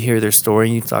 And you hear their story,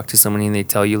 and you talk to somebody, and they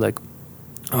tell you, like,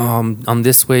 I'm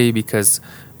this way because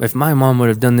if my mom would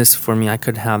have done this for me, I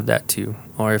could have that too.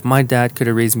 Or if my dad could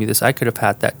have raised me this, I could have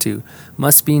had that too.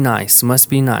 Must be nice, must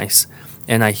be nice.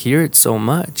 And I hear it so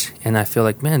much, and I feel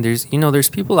like, man, there's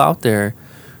people out there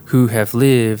who have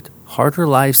lived harder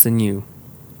lives than you,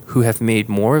 who have made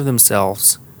more of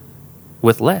themselves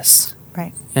with less.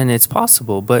 Right. And it's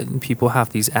possible, but people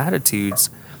have these attitudes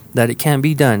that it can't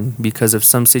be done because of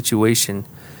some situation.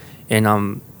 And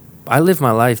I live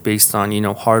my life based on,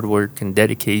 hard work and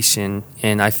dedication,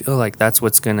 and I feel like that's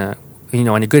what's gonna,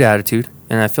 and a good attitude.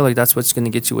 And I feel like that's what's going to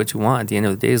get you what you want at the end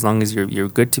of the day, as long as you're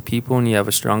good to people and you have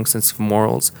a strong sense of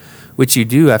morals, which you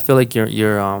do. I feel like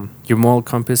your moral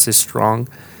compass is strong,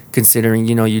 considering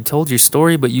you told your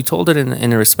story, but you told it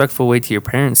in a respectful way to your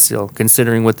parents still,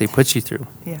 considering what they put you through.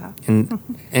 Yeah.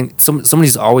 And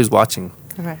somebody's always watching.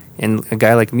 Okay. And a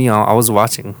guy like me, I was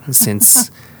watching since.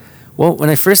 Well, when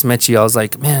I first met you, I was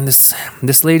like, man,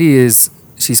 this lady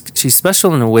she's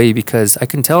special in a way because I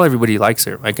can tell everybody likes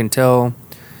her. I can tell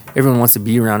everyone wants to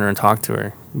be around her and talk to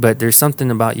her. But there's something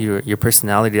about your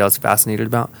personality that I was fascinated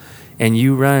about. And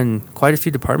you run quite a few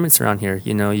departments around here.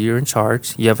 You're in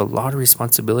charge. You have a lot of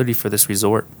responsibility for this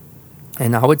resort.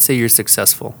 And I would say you're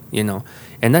successful,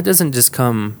 And that doesn't just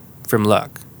come from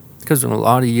luck. It comes from a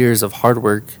lot of years of hard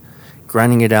work,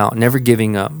 grinding it out, never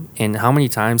giving up. And how many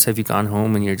times have you gone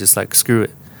home and you're just like, screw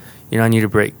it, I need a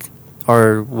break?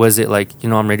 Or was it like,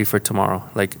 I'm ready for tomorrow?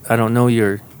 Like, I don't know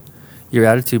your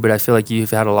attitude, but I feel like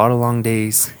you've had a lot of long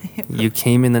days. You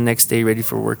came in the next day ready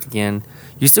for work again.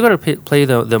 You still got to play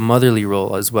the motherly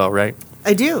role as well, right?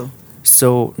 I do.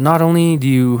 So not only do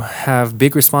you have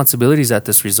big responsibilities at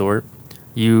this resort,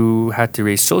 you had to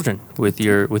raise children with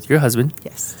your husband.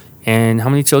 Yes. And how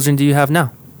many children do you have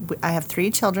now? I have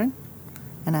 3 children,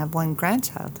 and I have 1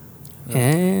 grandchild.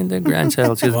 And a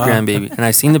grandchild. She's Wow. a grandbaby. And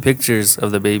I've seen the pictures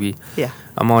of the baby. Yeah.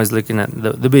 I'm always looking at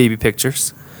the baby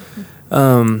pictures.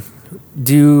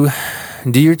 Do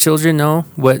your children know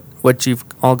what you've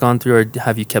all gone through, or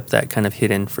have you kept that kind of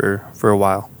hidden for a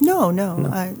while? No.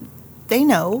 They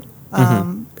know.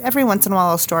 Every once in a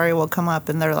while, a story will come up,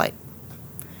 and they're like,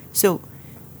 so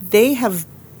they have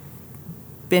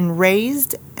been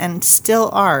raised and still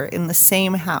are in the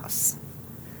same house.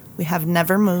 We have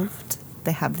never moved.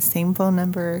 They have the same phone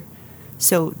number,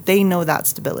 so they know that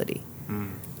stability.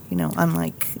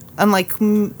 Unlike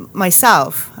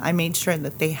myself, I made sure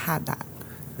that they had that.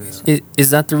 Is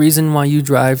that the reason why you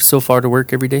drive so far to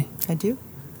work every day? I do.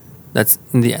 That's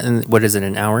what is it,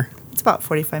 an hour? It's about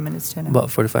 45 minutes to an hour.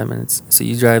 About 45 minutes. So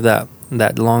you drive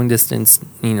that long distance,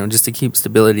 just to keep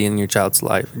stability in your children's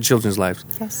lives.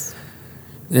 Yes.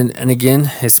 And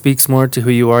again, it speaks more to who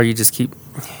you are. You just keep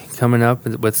coming up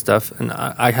with stuff, and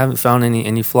I haven't found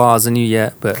any flaws in you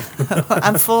yet, but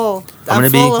I'm full.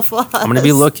 I'm full of flaws. I'm gonna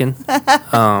be looking.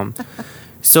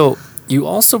 So you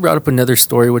also brought up another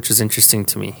story which is interesting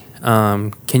to me.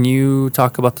 Can you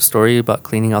talk about the story about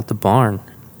cleaning out the barn?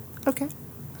 Okay.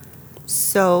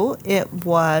 So it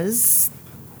was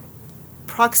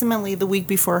approximately the week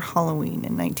before Halloween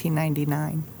in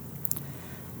 1999.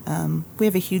 We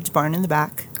have a huge barn in the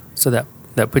back. So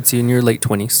that puts you in your late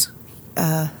 20s.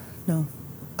 No.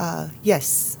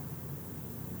 Yes.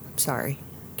 Sorry.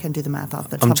 Can't do the math off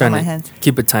the top I'm of trying my to head.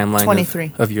 keep a timeline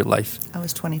 23. of your life. I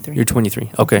was 23. You're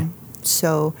 23. Okay.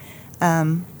 So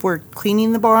we're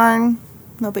cleaning the barn.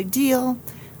 No big deal.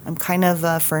 I'm kind of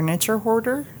a furniture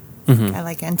hoarder. Mm-hmm. I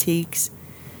like antiques.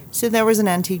 So there was an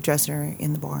antique dresser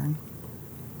in the barn.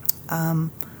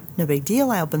 No big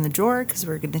deal. I opened the drawer because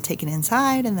we were going to take it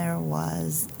inside, and there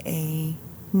was a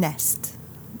nest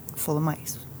full of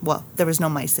mice. Well, there was no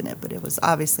mice in it, but it was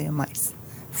obviously a mice,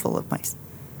 full of mice.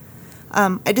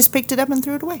 I just picked it up and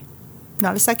threw it away.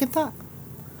 Not a second thought.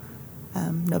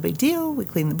 No big deal. We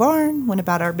cleaned the barn, went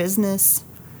about our business.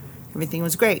 Everything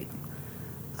was great.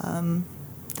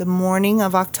 The morning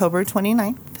of October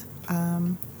 29th,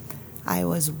 I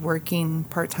was working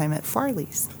part-time at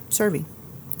Farley's, serving.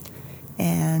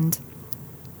 And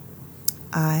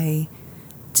I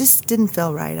just didn't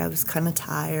feel right. I was kind of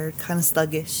tired, kind of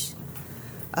sluggish.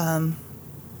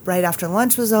 Right after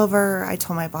lunch was over, I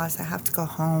told my boss I have to go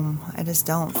home. I just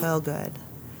don't feel good.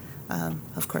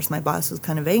 Of course, my boss was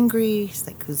kind of angry. He's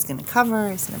like, who's going to cover?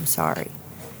 I said, I'm sorry.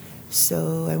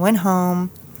 So I went home,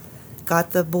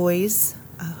 got the boys,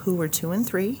 who were 2 and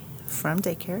 3, from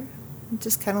daycare, and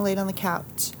just kind of laid on the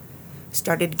couch.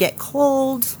 Started to get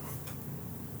cold.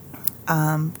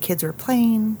 Kids were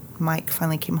playing. Mike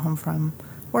finally came home from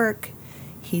work.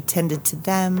 He tended to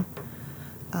them.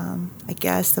 I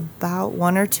guess about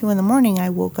 1 or 2 in the morning, I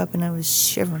woke up and I was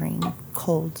shivering,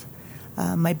 cold.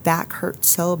 My back hurt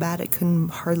so bad I couldn't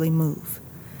hardly move.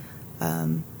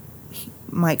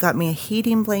 Mike got me a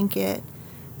heating blanket,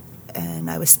 and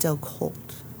I was still cold.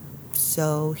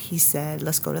 So he said,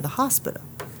 let's go to the hospital.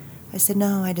 I said,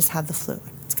 no, I just have the flu.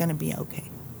 It's going to be okay.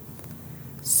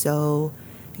 So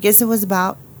I guess it was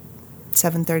about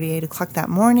 7:30, 8 o'clock that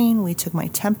morning. We took my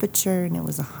temperature, and it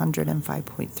was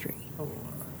 105.3.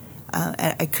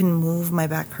 And I couldn't move. My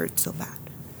back hurt so bad.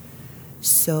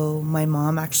 So my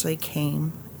mom actually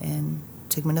came and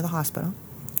took me to the hospital.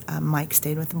 Mike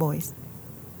stayed with the boys.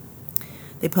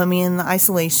 They put me in the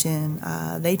isolation.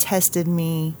 They tested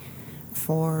me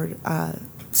for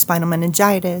spinal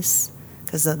meningitis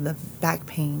because of the back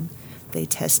pain. They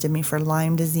tested me for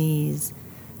Lyme disease.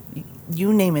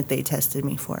 You name it, they tested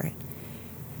me for it.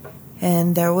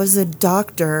 And there was a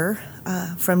doctor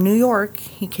from New York.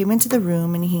 He came into the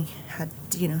room, and he had,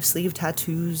 sleeve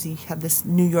tattoos. He had this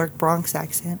New York Bronx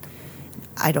accent.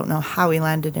 I don't know how he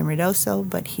landed in Ruidoso,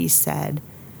 but he said,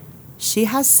 she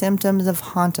has symptoms of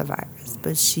hantavirus,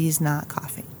 but she's not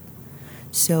coughing.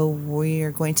 So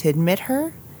we're going to admit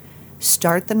her,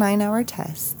 start the 9-hour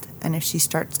test, and if she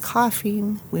starts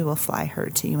coughing, we will fly her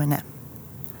to UNM.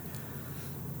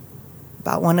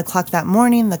 About 1 o'clock that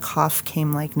morning, the cough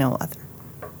came like no other.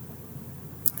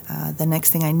 The next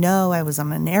thing I know, I was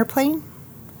on an airplane.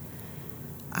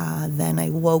 Then I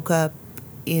woke up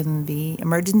in the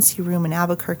emergency room in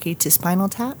Albuquerque to spinal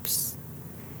taps.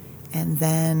 And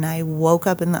then I woke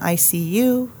up in the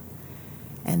ICU,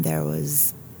 and there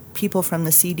was people from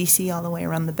the CDC all the way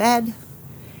around the bed,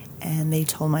 and they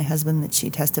told my husband that she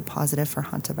tested positive for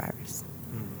hantavirus.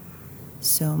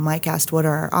 So Mike asked, what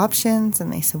are our options?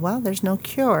 And they said, well, there's no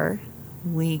cure.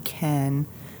 We can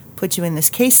put you in this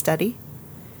case study.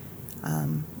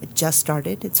 It just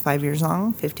started. It's 5 years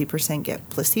long. 50% get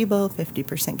placebo,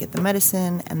 50% get the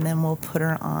medicine, and then we'll put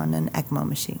her on an ECMO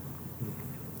machine.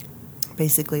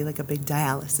 Basically like a big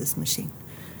dialysis machine.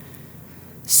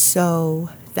 So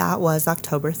that was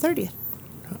October 30th.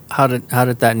 How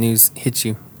did that news hit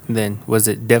you then? Was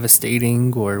it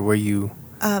devastating, or were you...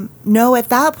 No, at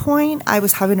that point, I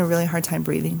was having a really hard time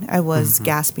breathing. I was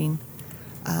gasping,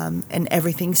 and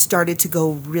everything started to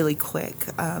go really quick.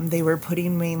 They were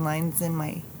putting main lines in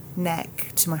my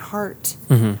neck to my heart.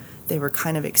 They were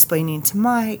kind of explaining to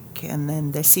Mike, and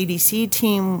then the CDC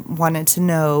team wanted to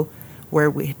know where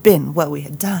we had been, what we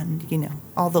had done,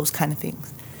 all those kind of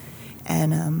things.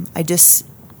 And I just,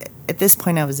 at this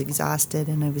point, I was exhausted,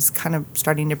 and I was kind of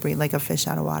starting to breathe like a fish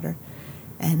out of water.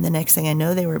 And the next thing I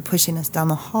know, they were pushing us down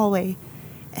the hallway,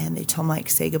 and they told Mike,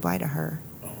 say goodbye to her.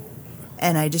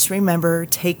 And I just remember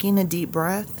taking a deep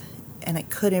breath, and I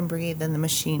couldn't breathe, and the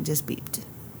machine just beeped.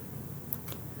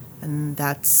 And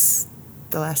that's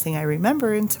the last thing I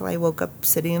remember until I woke up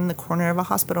sitting in the corner of a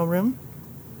hospital room.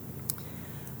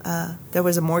 There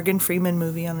was a Morgan Freeman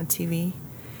movie on the TV,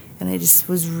 and I just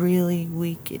was really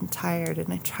weak and tired,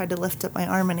 and I tried to lift up my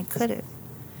arm, and I couldn't.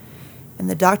 And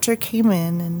the doctor came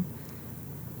in, and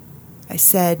I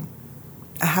said,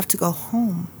 I have to go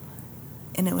home.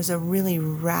 And it was a really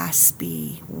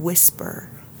raspy whisper.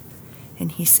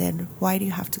 And he said, why do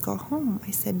you have to go home?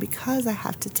 I said, because I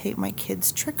have to take my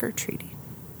kids trick-or-treating.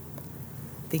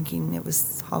 Thinking it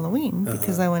was Halloween,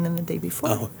 because I went in the day before.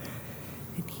 Oh.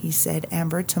 And he said,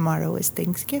 Amber, tomorrow is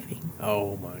Thanksgiving.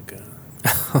 Oh, my God.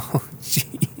 Oh,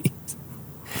 jeez.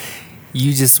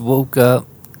 You just woke up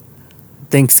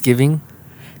Thanksgiving?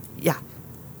 Yeah.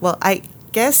 Well, I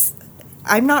guess...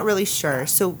 I'm not really sure.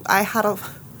 So I had a...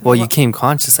 Well, you came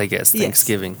conscious, I guess,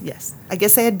 Thanksgiving. Yes. I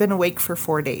guess I had been awake for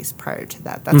 4 days prior to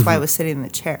that. That's why I was sitting in the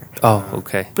chair. Oh,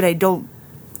 okay. But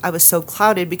I was so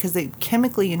clouded because they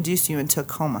chemically induce you into a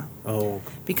coma. Oh.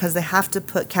 Because they have to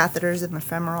put catheters in the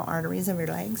femoral arteries of your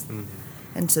legs.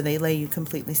 And so they lay you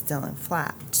completely still and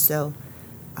flat. So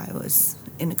I was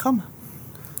in a coma.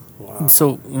 Wow.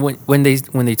 So when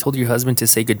they told your husband to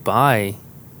say goodbye,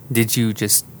 you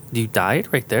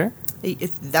died right there?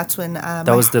 That's when... that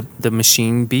was the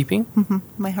machine beeping?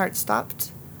 My heart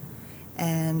stopped.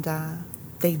 And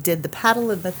they did the paddle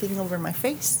and the thing over my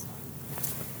face.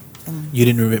 And you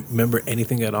didn't remember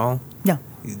anything at all? No.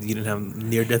 You didn't have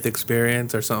near-death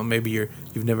experience or something? Maybe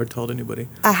you've never told anybody?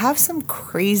 I have some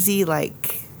crazy,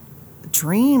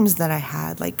 dreams that I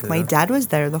had. My dad was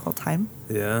there the whole time.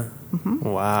 Yeah?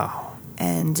 Wow.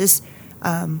 And just,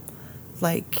 my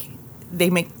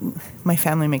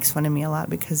family makes fun of me a lot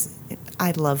because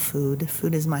I love food.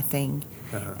 Food is my thing.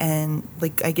 And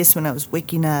I guess when I was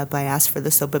waking up, I asked for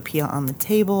the sopapilla on the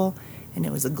table, and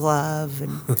it was a glove.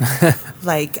 And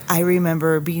I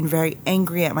remember being very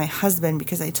angry at my husband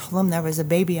because I told him there was a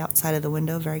baby outside of the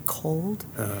window, very cold.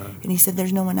 And he said,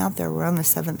 there's no one out there. We're on the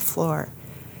 7th floor.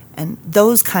 And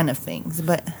those kind of things.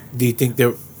 But do you think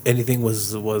there anything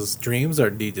was dreams, or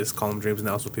do you just call them dreams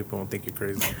now so people don't think you're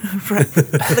crazy? Right.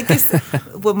 Like I said,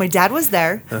 when my dad was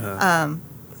there,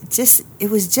 it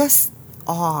was just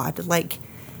odd. Like,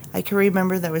 I can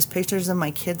remember there was pictures of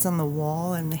my kids on the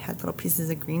wall, and they had little pieces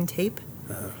of green tape.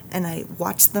 And I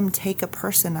watched them take a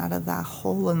person out of that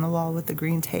hole in the wall with the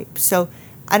green tape. So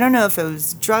I don't know if it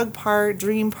was drug part,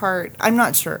 dream part. I'm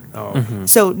not sure. Oh. Mm-hmm.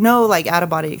 So no, like,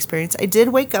 out-of-body experience. I did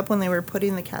wake up when they were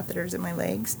putting the catheters in my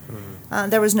legs.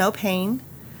 There was no pain.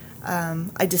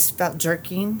 I just felt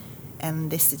jerking,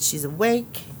 and they said she's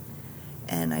awake.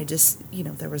 And I just,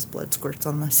 there was blood squirts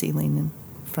on the ceiling and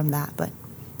from that, but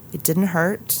it didn't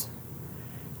hurt.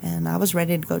 And I was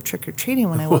ready to go trick-or-treating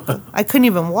when I woke up. I couldn't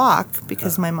even walk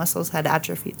because my muscles had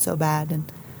atrophied so bad.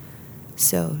 And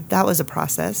so that was a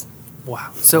process.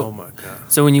 Wow. So, Oh my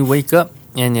God. so when you wake up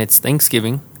and it's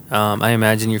Thanksgiving, I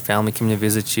imagine your family came to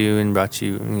visit you and brought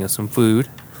you, some food.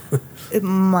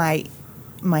 My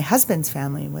husband's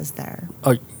family was there.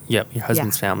 Oh, yep, your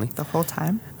husband's family. The whole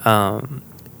time.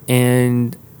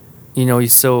 And,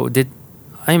 so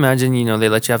I imagine, they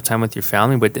let you have time with your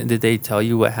family, but did they tell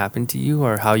you what happened to you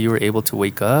or how you were able to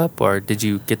wake up, or did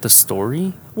you get the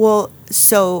story? Well,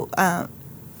 so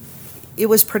it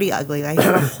was pretty ugly. I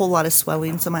had a whole lot of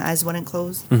swelling, so my eyes wouldn't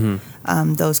close.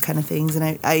 Those kind of things.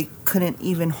 And I couldn't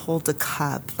even hold a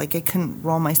cup. Like, I couldn't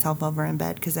roll myself over in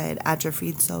bed because I had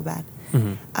atrophied so bad.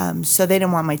 So they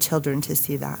didn't want my children to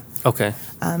see that. Okay.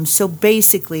 So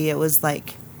basically it was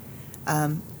like,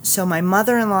 so my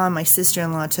mother-in-law and my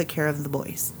sister-in-law took care of the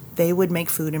boys. They would make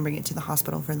food and bring it to the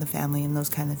hospital for the family and those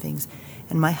kind of things.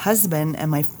 And my husband and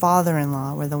my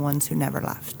father-in-law were the ones who never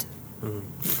left.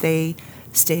 They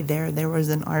stayed there. There was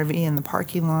an RV in the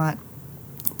parking lot,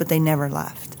 but they never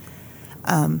left.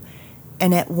 And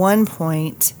at one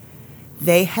point,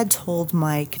 they had told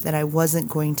Mike that I wasn't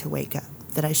going to wake up,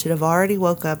 that I should have already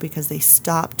woke up because they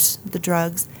stopped the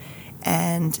drugs,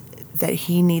 and that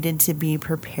he needed to be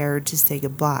prepared to say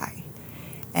goodbye.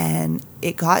 And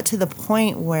it got to the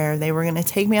point where they were going to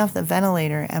take me off the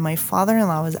ventilator, and my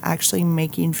father-in-law was actually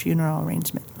making funeral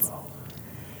arrangements.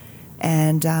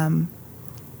 And then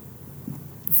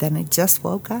I just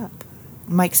woke up.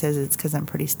 Mike says it's because I'm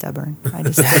pretty stubborn. I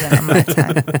just did it on my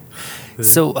time.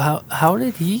 So how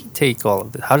did he take all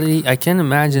of it? How did he? I can't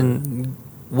imagine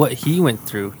what he went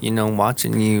through,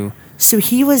 watching you. So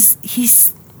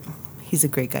he's a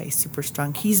great guy, super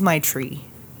strong. He's my tree.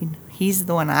 He's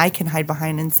the one I can hide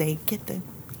behind and say, get the,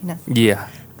 Yeah.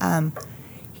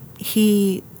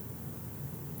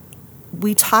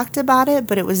 We talked about it,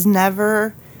 but it was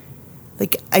never,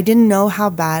 like, I didn't know how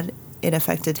bad it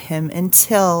affected him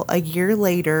until a year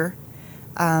later.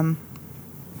 So I'm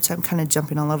kind of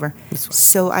jumping all over.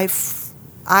 So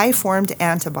I formed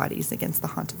antibodies against the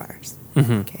hantavirus.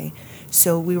 Okay.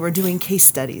 So we were doing case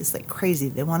studies like crazy.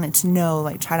 They wanted to know,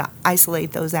 like, try to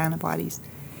isolate those antibodies.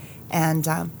 And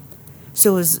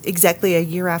so it was exactly a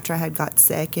year after I had got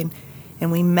sick, and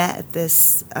we met at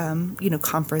this,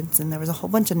 conference, and there was a whole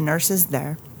bunch of nurses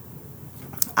there.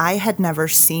 I had never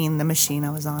seen the machine I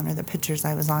was on or the pictures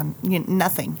I was on,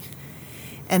 nothing.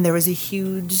 And there was a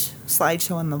huge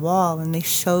slideshow on the wall, and they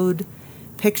showed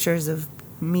pictures of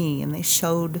me, and they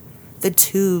showed the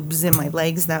tubes in my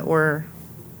legs that were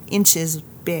inches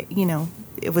big,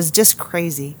 it was just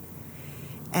crazy.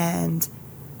 And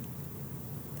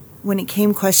when it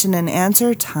came question and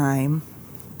answer time,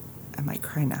 I might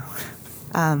cry now,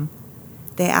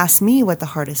 they asked me what the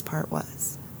hardest part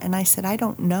was. And I said, I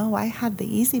don't know. I had the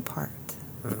easy part.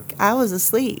 I was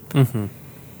asleep.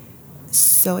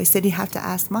 So I said, you have to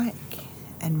ask Mike.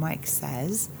 And Mike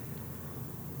says,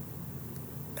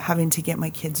 having to get my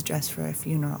kids dressed for a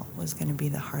funeral was going to be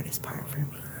the hardest part for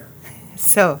me.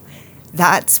 So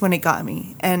that's when it got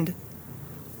me. And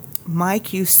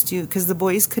Mike used to, because the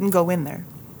boys couldn't go in there.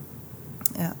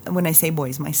 When I say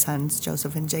boys, my sons,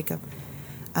 Joseph and Jacob.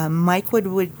 Mike would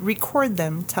record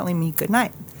them telling me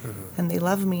goodnight. And they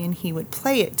loved me, and he would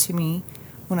play it to me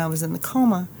when I was in the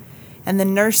coma. And the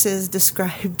nurses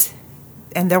described,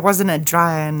 and there wasn't a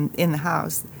dry in the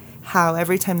house, how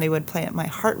every time they would play it, my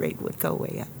heart rate would go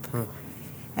way up.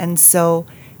 And so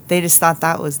they just thought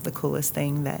that was the coolest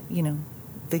thing, that,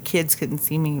 the kids couldn't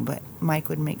see me, but Mike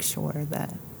would make sure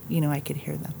that, I could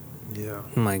hear them. Yeah.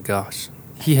 Oh my gosh.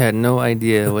 He had no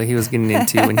idea what he was getting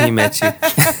into when he met you.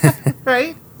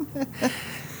 Right?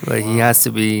 But he has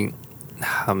to be,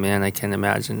 oh man, I can't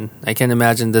imagine. I can't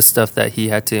imagine the stuff that he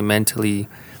had to mentally,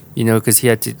 because he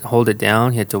had to hold it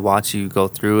down. He had to watch you go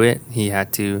through it. He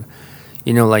had to,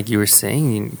 like you were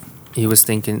saying, he was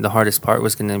thinking the hardest part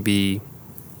was going to be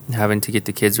having to get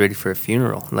the kids ready for a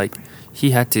funeral. Like,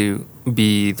 he had to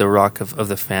be the rock of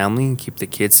the family and keep the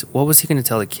kids. What was he going to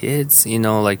tell the kids? You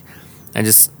know, like, I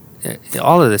just,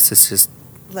 all of this is just.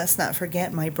 Let's not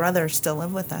forget, my brother still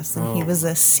lived with us, and he was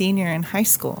a senior in high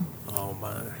school. Oh,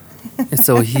 my. And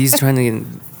so he's trying to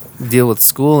deal with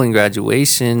school and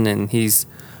graduation, and he's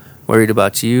worried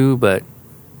about you. But,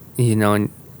 you know,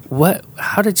 and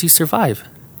how did you survive?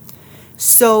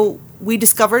 So we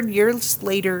discovered years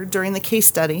later during the case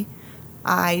study,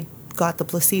 I got the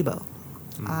placebo.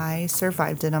 I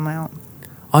survived it on my own.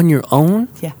 On your own?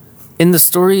 Yeah. In the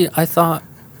story, I thought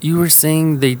you were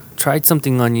saying they tried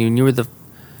something on you, and you were the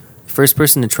first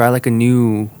person to try like a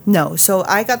new. No, so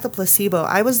I got the placebo.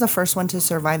 I was the first one to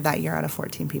survive that year out of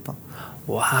 14 people.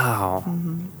 Wow.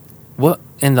 Mm-hmm. What?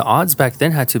 And the odds back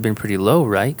then had to have been pretty low,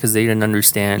 right? Because they didn't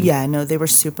understand. Yeah, no, they were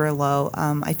super low.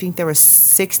 I think there were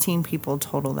 16 people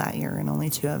total that year, and only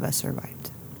 2 of us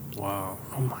survived. Wow.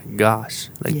 Oh my gosh.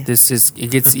 Like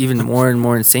it gets even more and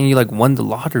more insane. You like won the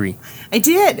lottery. I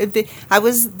did.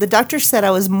 The doctor said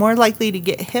I was more likely to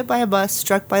get hit by a bus,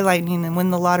 struck by lightning, and win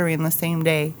the lottery in the same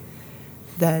day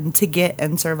than to get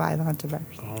and survive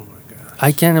hantavirus. Oh my gosh.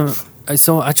 I can't.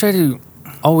 So I try to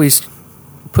always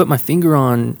put my finger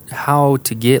on how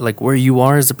to get like where you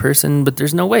are as a person, but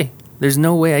there's no way. There's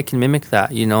no way I can mimic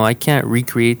that. You know, I can't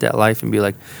recreate that life and be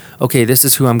like, okay, this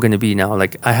is who I'm going to be now.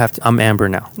 Like I'm Amber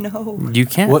now. No, you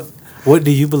can't. What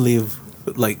do you believe?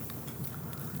 Like,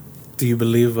 do you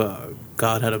believe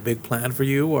God had a big plan for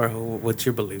you, or what's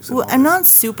your beliefs? Well, I'm not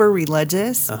super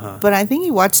religious, but I think He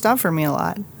watched out for me a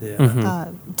lot.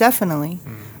 Yeah, definitely.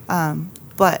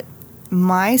 But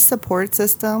my support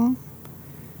system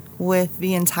with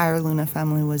the entire Luna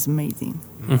family was amazing.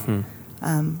 Mm-hmm.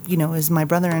 You know, it was my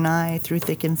brother and I through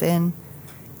thick and thin.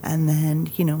 And then,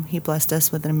 you know, He blessed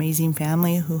us with an amazing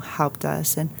family who helped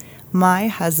us. And my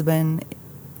husband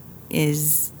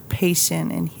is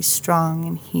patient, and he's strong,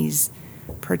 and he's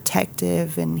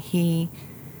protective, and he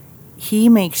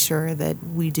makes sure that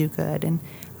we do good. And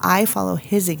I follow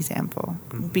his example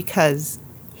because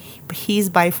he's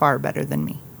by far better than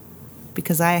me.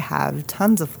 Because I have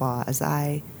tons of flaws.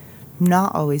 I'm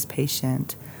not always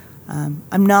patient.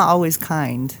 I'm not always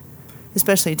kind,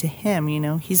 especially to him. You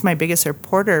know, he's my biggest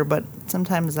supporter, but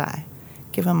sometimes I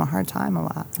give him a hard time a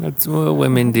lot. That's what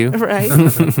women do. Right?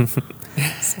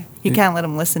 So you can't let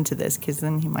him listen to this, because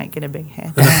then he might get a big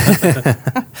head.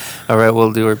 All right,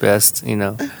 we'll do our best. You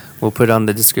know, we'll put on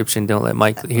the description. Don't let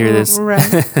Mike hear this.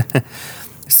 Right.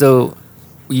 So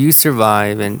you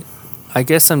survive, and I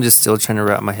guess I'm just still trying to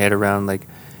wrap my head around like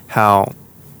how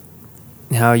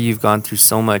you've gone through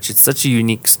so much. It's such a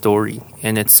unique story,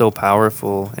 and it's so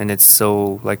powerful, and it's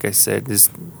so, like I said,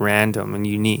 just random and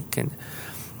unique. And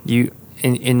you,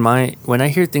 when I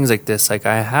hear things like this, like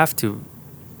I have to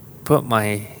put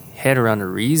my head around a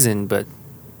reason, but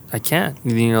I can't.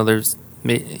 You know,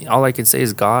 all I can say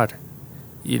is God.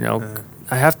 You know,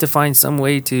 I have to find some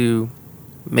way to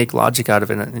make logic out of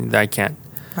it, and I can't.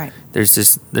 Right.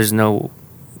 There's no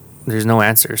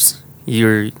answers.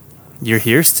 You're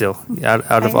here still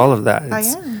out of all of that. I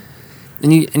am.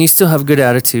 And you still have a good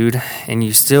attitude, and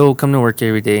you still come to work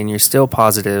every day, and you're still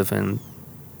positive. And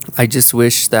I just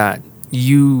wish that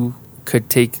you could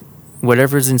take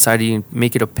whatever's inside of you and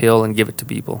make it a pill and give it to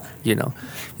people. You know,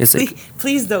 it's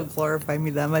Please don't glorify me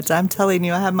that much. I'm telling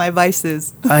you, I have my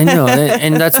vices. I know,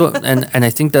 and that's what, and I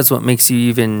think that's what makes you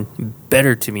even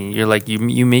better to me. You're like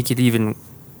you make it even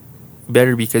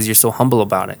better because you're so humble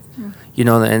about it. You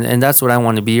know, and that's what I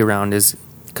want to be around, is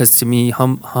because to me,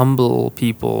 humble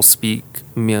people speak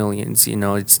millions. You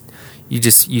know, you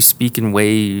speak in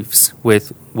waves with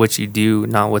what you do,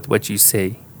 not with what you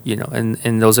say. You know,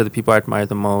 and those are the people I admire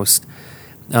the most.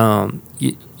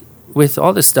 With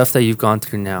all the stuff that you've gone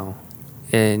through now,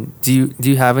 and do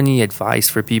you have any advice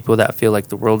for people that feel like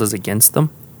the world is against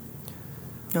them?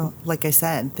 No, like I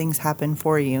said, things happen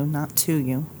for you, not to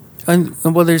you. And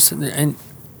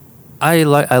I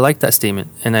like that statement,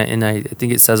 and I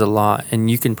think it says a lot.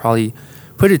 And you can probably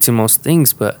put it to most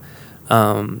things, but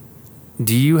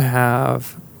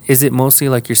is it mostly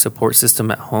like your support system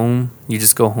at home? You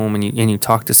just go home and you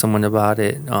talk to someone about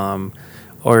it,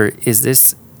 or is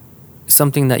this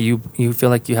something that you feel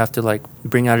like you have to like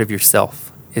bring out of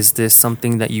yourself? Is this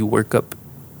something that you work up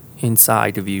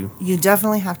inside of you? You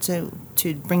definitely have to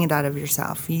bring it out of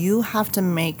yourself. You have to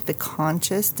make the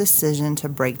conscious decision to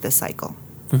break the cycle.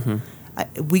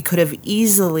 Mm-hmm. We could have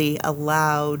easily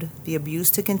allowed the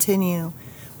abuse to continue.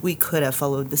 We could have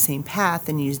followed the same path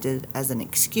and used it as an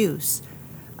excuse.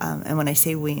 And when I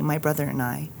say we, my brother and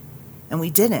I, and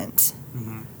we didn't,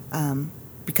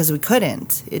 because we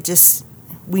couldn't.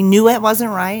 We knew it wasn't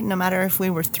right. No matter if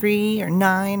we were 3 or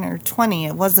 9 or 20,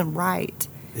 it wasn't right.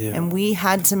 Yeah. And we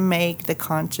had to make the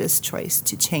conscious choice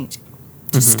to change it,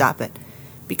 to stop it.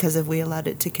 Because if we allowed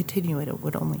it to continue, it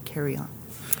would only carry on.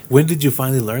 When did you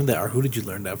finally learn that, or who did you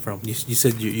learn that from? You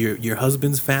said your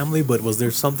husband's family, but was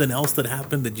there something else that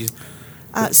happened that you?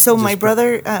 So my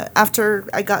brother, after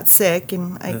I got sick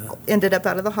and I ended up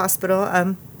out of the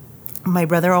hospital, my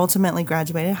brother ultimately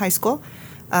graduated high school.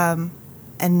 And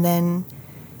then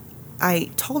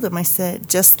I told him, I said,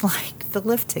 just like the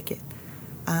lift ticket,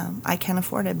 I can't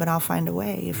afford it, but I'll find a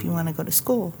way if you want to go to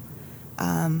school.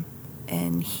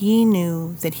 And he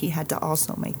knew that he had to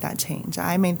also make that change.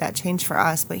 I made that change for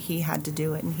us, but he had to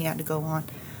do it, and he had to go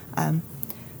on.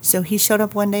 So he showed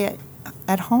up one day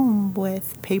at home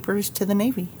with papers to the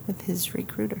Navy with his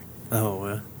recruiter. Oh,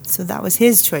 yeah. So that was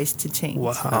his choice to change.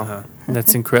 Wow,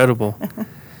 that's incredible.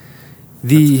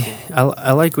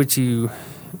 I like what you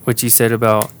said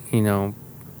about, you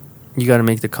got to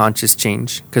make the conscious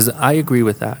change, because I agree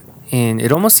with that. And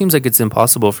it almost seems like it's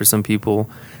impossible for some people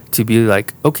to be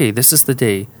like, okay, this is the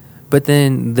day. But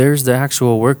then there's the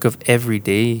actual work of every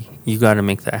day. You got to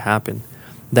make that happen.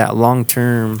 That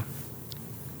long-term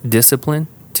discipline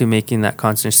to making that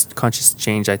conscious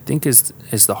change, I think, is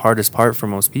the hardest part for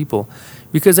most people.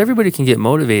 Because everybody can get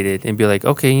motivated and be like,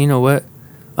 okay, you know what?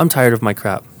 I'm tired of my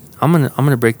crap. I'm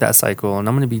gonna break that cycle, and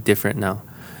I'm gonna be different now.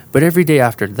 But every day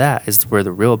after that is where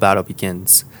the real battle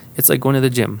begins. It's like going to the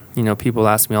gym. People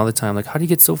ask me all the time, like, how do you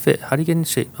get so fit? How do you get in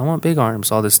shape? I want big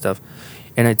arms, all this stuff.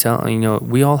 And I tell,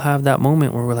 we all have that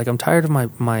moment where we're like, I'm tired of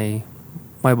my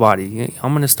body.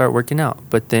 I'm going to start working out.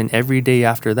 But then every day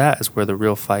after that is where the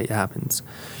real fight happens.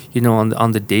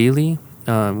 On the daily,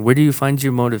 where do you find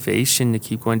your motivation to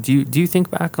keep going? Do you think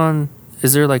back on,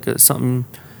 is there like something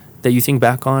that you think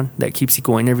back on that keeps you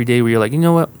going every day where you're like, you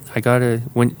know what,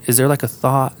 is there like a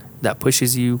thought that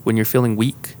pushes you when you're feeling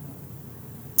weak?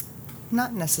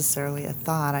 Not necessarily a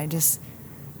thought. I just,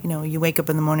 you wake up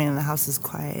in the morning and the house is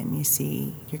quiet and you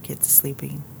see your kids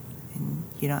sleeping, and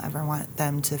you don't ever want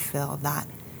them to feel that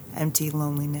empty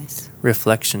loneliness.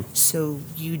 Reflection. So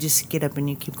you just get up and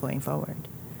you keep going forward.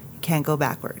 You can't go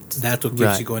backwards. That's what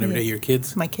keeps you going every day, your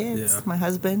kids? My kids, my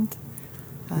husband,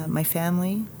 my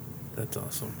family. That's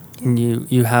awesome. And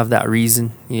you have that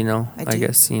reason, I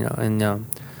guess, and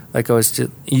like I was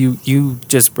just, you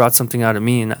just brought something out of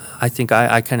me, and I think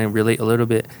I kind of relate a little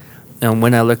bit. And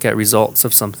when I look at results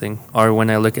of something, or when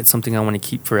I look at something I want to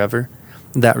keep forever,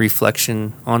 that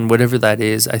reflection on whatever that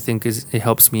is, I think it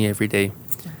helps me every day.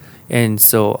 And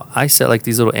so I set like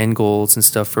these little end goals and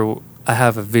stuff I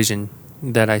have a vision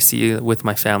that I see with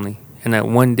my family. And that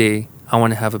one day I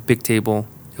want to have a big table,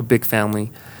 a big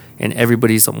family, and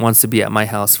everybody wants to be at my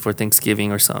house for Thanksgiving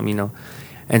or something,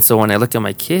 And so when I look at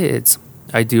my kids,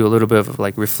 I do a little bit of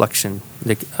like reflection.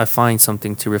 Like I find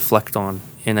something to reflect on,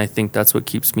 and I think that's what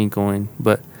keeps me going.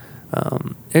 But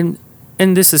and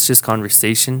this is just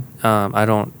conversation. I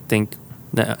don't think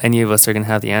that any of us are going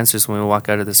to have the answers when we walk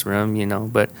out of this room,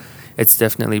 But it's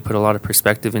definitely put a lot of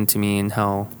perspective into me and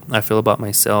how I feel about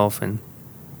myself, and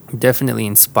definitely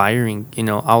inspiring.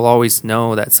 I'll always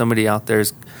know that somebody out there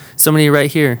is somebody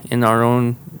right here in our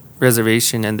own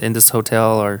reservation and in this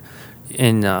hotel or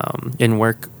in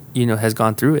work, has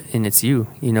gone through it, and it's you.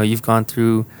 You've gone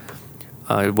through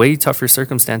way tougher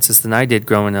circumstances than I did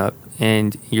growing up,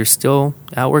 and you're still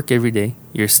at work every day.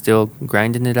 You're still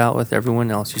grinding it out with everyone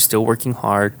else. You're still working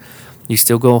hard. You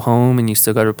still go home, and you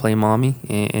still got to play mommy,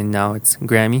 and now it's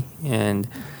Grammy, and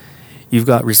you've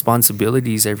got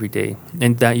responsibilities every day,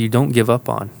 and that you don't give up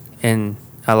on. And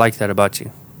I like that about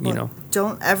you,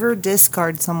 Don't ever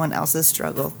discard someone else's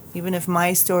struggle. Even if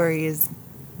my story is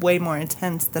way more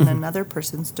intense than another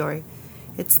person's story,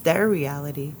 it's their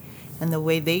reality and the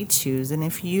way they choose. And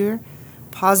if you're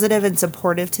positive and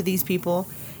supportive to these people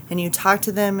and you talk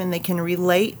to them and they can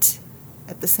relate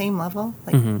at the same level,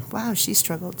 like, wow, she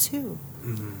struggled too.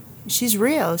 She's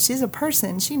real. She's a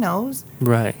person. She knows.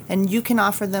 Right. And you can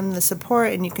offer them the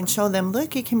support, and you can show them,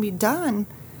 look, it can be done.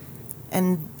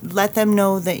 And let them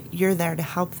know that you're there to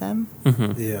help them.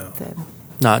 Yeah.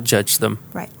 Not judge them.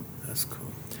 Right. That's cool.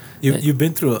 You've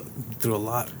been through a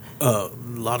lot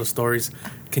of stories.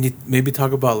 Can you maybe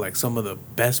talk about like some of the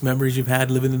best memories you've had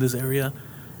living in this area,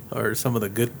 or some of the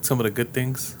good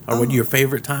things, or what your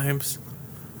favorite times?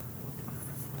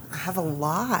 I have a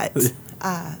lot.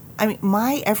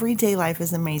 My everyday life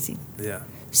is amazing. Yeah.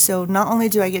 So not only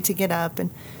do I get up,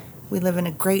 and we live in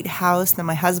a great house that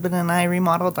my husband and I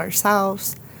remodeled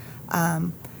ourselves.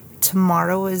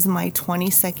 Tomorrow is my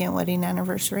 22nd wedding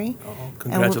anniversary. Oh,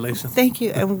 congratulations. Thank you.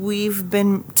 And we've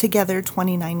been together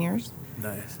 29 years.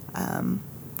 Nice.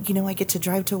 I get to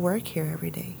drive to work here every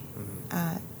day.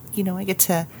 I get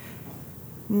to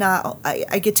now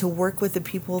I get to work with the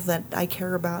people that I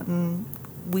care about, and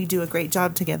we do a great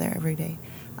job together every day.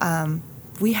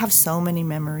 We have so many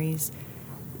memories.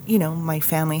 You know, my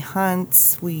family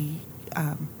hunts, we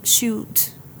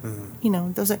shoot. You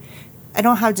know, those are. I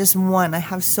don't have just one. I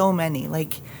have so many.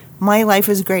 Like, my life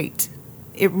is great.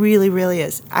 It really, really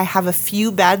is. I have a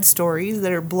few bad stories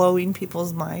that are blowing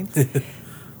people's minds.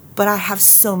 But I have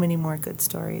so many more good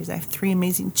stories. I have 3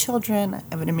 amazing children. I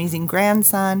have an amazing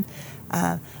grandson.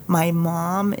 My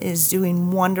mom is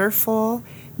doing wonderful,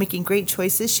 making great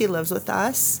choices. She lives with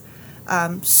us.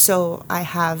 So I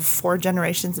have 4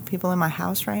 generations of people in my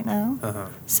house right now.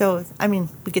 So, I mean,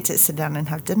 we get to sit down and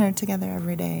have dinner together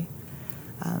every day.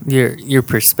 Your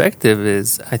perspective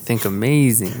is, I think,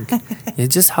 amazing.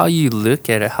 It's just how you look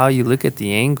at it, how you look at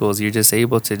the angles. You're just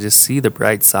able to just see the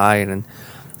bright side, and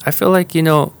I feel like, you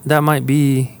know, that might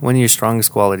be one of your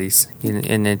strongest qualities,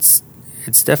 and it's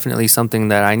definitely something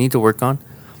that I need to work on,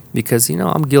 because, you know,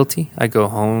 I'm guilty. I go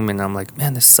home and I'm like,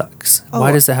 man, this sucks.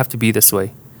 Why does it have to be this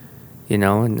way? You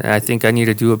know, and I think I need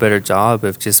to do a better job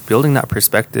of just building that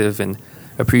perspective and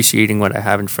appreciating what I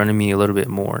have in front of me a little bit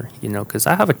more, you know, because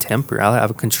I have a temper. I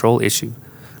have a control issue.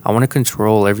 I want to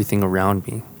control everything around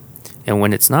me. And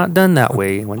when it's not done that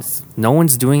way, when no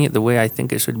one's doing it the way I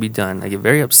think it should be done, I get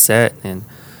very upset. And,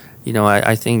 you know,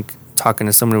 I think talking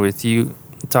with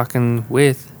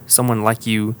someone like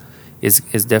you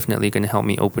is definitely going to help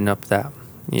me open up that,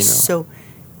 you know. So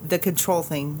the control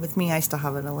thing, with me, I still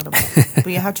have it a little bit. But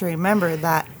you have to remember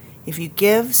that if you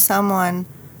give someone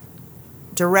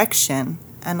direction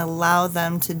and allow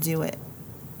them to do it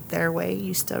their way,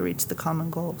 you still reach the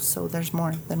common goal. So there's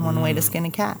more than one way to skin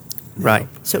a cat. Right.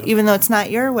 So even though it's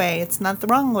not your way, it's not the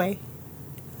wrong way.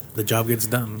 The job gets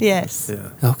done. Yes.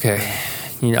 Yeah. Okay.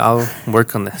 You know, I'll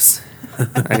work on this.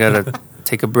 I got to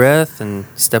take a breath and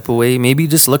step away, maybe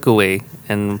just look away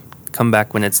and come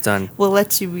back when it's done. We'll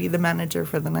let you be the manager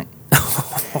for the night.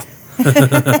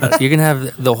 You're going to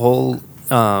have the whole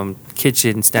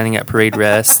kitchen standing at parade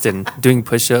rest and doing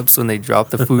push-ups when they drop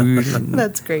the food.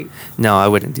 That's great. No, I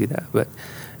wouldn't do that. But,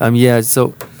 yeah,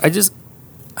 so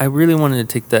I really wanted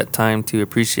to take that time to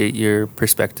appreciate your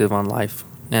perspective on life.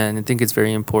 And I think it's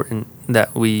very important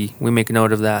that we make a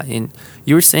note of that. And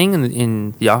you were saying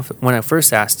in the office, when I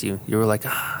first asked you, you were like,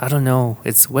 I don't know.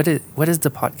 What is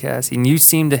the podcast? And you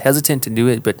seemed hesitant to do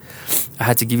it, but I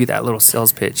had to give you that little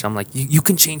sales pitch. I'm like, you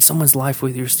can change someone's life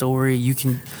with your story. You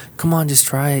can, come on, just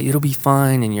try it. It'll be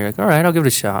fine. And you're like, all right, I'll give it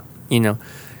a shot. You know,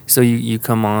 so you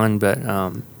come on, but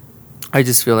I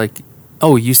just feel like,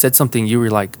 you said something. You were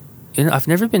like, you know, I've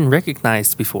never been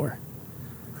recognized before.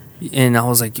 And I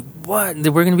was like, what?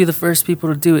 We're going to be the first people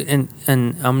to do it.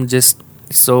 And I'm just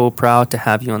so proud to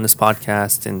have you on this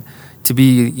podcast and to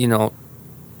be, you know,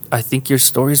 I think your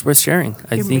story's worth sharing.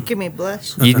 You're making me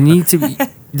blush. You need to be,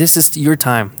 this is your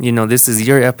time. You know, this is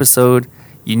your episode.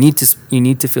 You need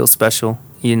to feel special,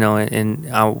 you know, and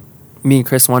me and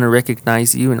Chris want to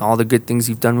recognize you and all the good things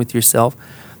you've done with yourself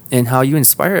and how you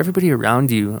inspire everybody around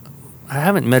you. I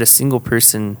haven't met a single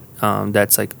person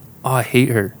that's like, I hate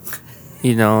her.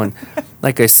 You know, and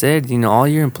like I said, you know, all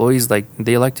your employees, like,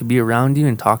 they like to be around you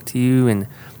and talk to you, and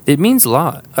it means a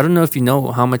lot. I don't know if you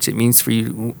know how much it means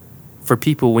for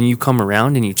people when you come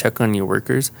around and you check on your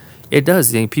workers. It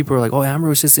does. You know, people are like, oh, Amber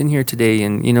was just in here today,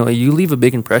 and, you know, you leave a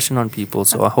big impression on people.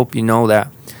 So I hope you know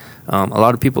that a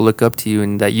lot of people look up to you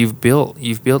and that you've built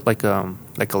like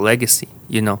a legacy.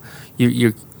 You know,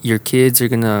 your kids are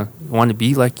gonna want to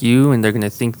be like you, and they're gonna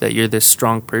think that you're this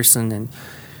strong person,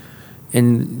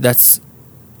 and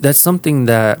that's something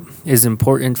that is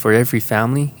important for every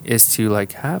family, is to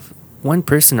like have one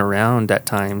person around at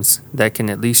times that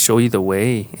can at least show you the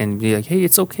way and be like, hey,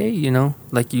 it's okay, you know,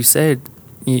 like you said,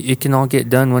 it can all get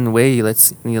done one way.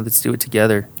 Let's do it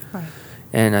together. Right.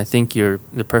 And I think you're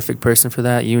the perfect person for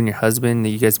that. You and your husband,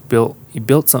 you guys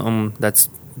built something that's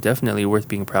definitely worth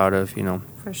being proud of, you know.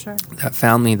 For sure. That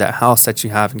family, that house that you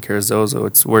have in Carrizozo,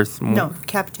 it's worth more. No,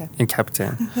 Capitan. In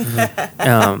Capitan.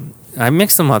 I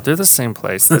mix them up. They're the same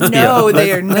place. They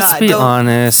are not. Let's be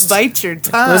honest. Bite your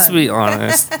tongue. Let's be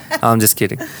honest. I'm just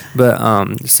kidding.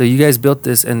 But so you guys built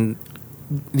this, and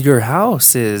your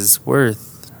house is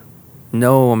worth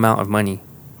no amount of money.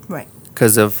 Right.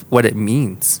 Because of what it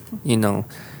means, you know.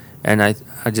 And I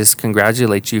just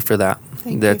congratulate you for that.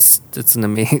 That's an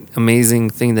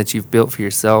amazing thing that you've built for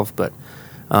yourself. But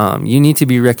you need to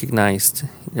be recognized,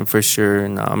 for sure.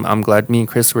 And I'm glad me and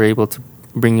Chris were able to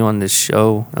bring you on this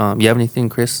show. You have anything,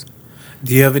 Chris?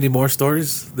 Do you have any more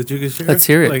stories that you can share? Let's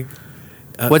hear it. Like,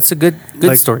 what's a good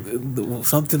story?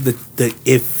 Something that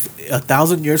if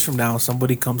 1,000 years from now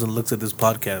somebody comes and looks at this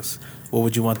podcast, what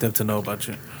would you want them to know about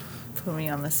you? put me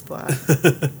on the spot.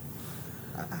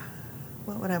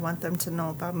 What would I want them to know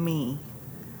about me?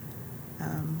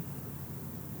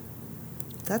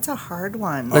 That's a hard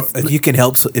one. If you could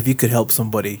help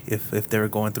somebody, if they were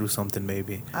going through something,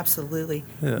 maybe. Absolutely.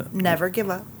 Yeah. Never give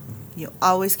up. You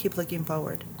always keep looking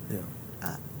forward.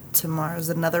 Yeah. Tomorrow's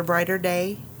another brighter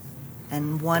day,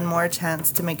 and one more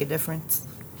chance to make a difference.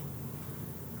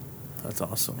 That's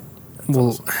awesome.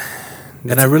 Well,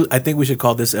 And I think we should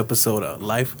call this episode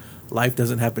 "Life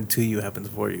doesn't happen to you, it happens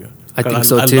for you." I think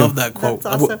so, too. I love that quote.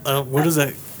 That's awesome. Where does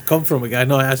that come from? I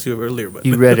know I asked you earlier, but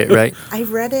you read it, right? I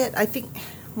read it. I think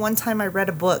one time I read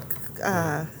a book.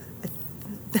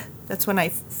 That's when I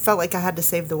felt like I had to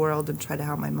save the world and try to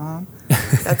help my mom.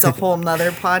 That's a whole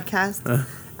nother podcast.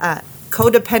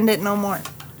 Codependent No More.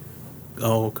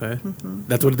 Oh, okay. Mm-hmm.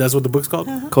 That's what the book's called.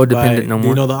 Codependent No Do More.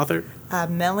 you know the author?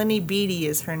 Melanie Beattie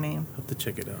is her name. I have to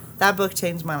check it out. That book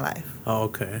changed my life. Oh,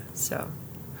 okay. So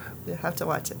you have to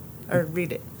watch it or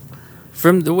read it.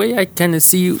 From the way I kind of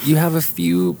see you, you have a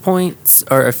few points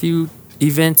or a few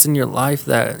events in your life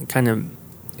that kind of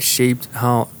shaped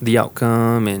how the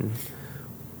outcome and,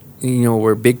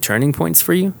 were big turning points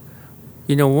for you.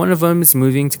 One of them is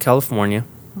moving to California.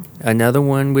 Another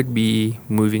one would be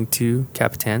moving to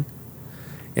Capitan.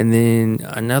 And then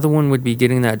another one would be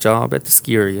getting that job at the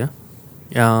ski area.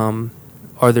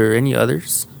 Are there any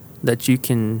others that you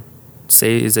can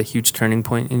say is a huge turning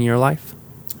point in your life?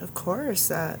 Of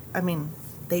course.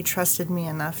 They trusted me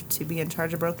enough to be in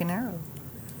charge of Broken Arrow.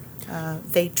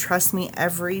 They trust me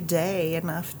every day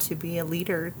enough to be a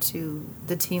leader to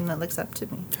the team that looks up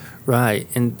to me. Right.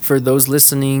 And for those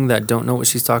listening that don't know what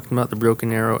she's talking about, the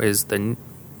Broken Arrow is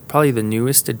probably the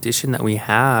newest addition that we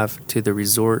have to the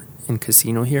resort and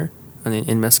casino here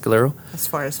in Mescalero. As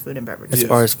far as food and beverage. As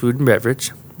far as food and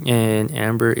beverage. And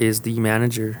Amber is the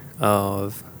manager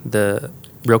of the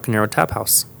Broken Arrow Tap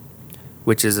House,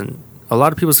 which is a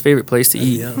lot of people's favorite place to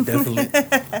eat. Yeah, definitely.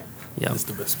 Yeah. It's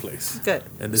the best place. Good.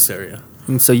 In this area.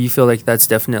 And so you feel like that's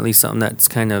definitely something that's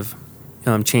kind of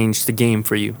changed the game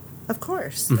for you. Of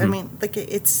course. Mm-hmm.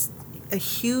 It's a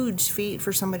huge feat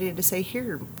for somebody to say,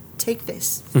 here, take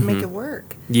this, Mm-hmm. make it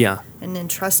work. Yeah. And then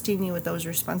trusting you with those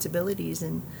responsibilities.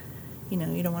 And,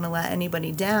 you don't want to let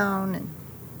anybody down. And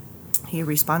you're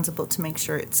responsible to make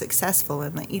sure it's successful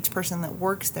and that each person that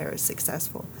works there is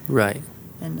successful. Right.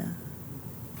 And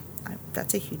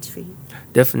that's a huge feat.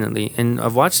 Definitely. And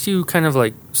I've watched you kind of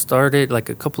started a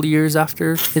couple of years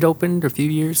after it opened, or a few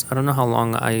years. I don't know how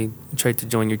long I tried to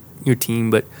join your team,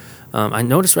 but I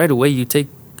noticed right away you take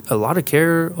a lot of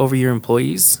care over your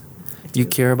employees. You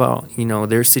care about,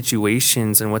 their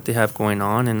situations and what they have going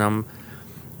on. And I'm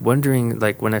wondering,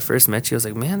 when I first met you, I was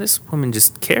like, man, this woman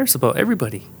just cares about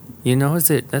everybody.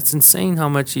 That's insane how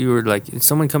much you were if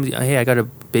someone comes, hey, I got a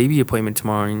baby appointment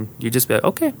tomorrow, and you just be like,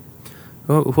 okay.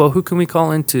 Well, who can we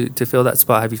call in to fill that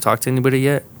spot? Have you talked to anybody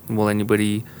yet? Will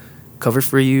anybody cover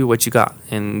for you? What you got?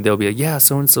 And they'll be like, yeah,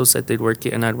 so-and-so said they'd work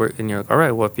it and I'd work. And you're like, all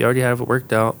right, well, if you already have it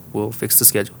worked out, we'll fix the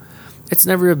schedule. It's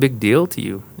never a big deal to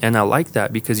you. And I like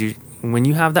that because when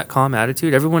you have that calm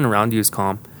attitude, everyone around you is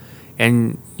calm.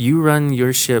 And you run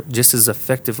your ship just as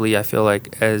effectively, I feel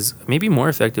like, as maybe more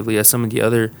effectively as some of the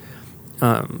other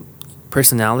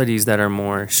personalities that are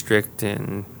more strict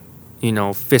and,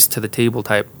 fist to the table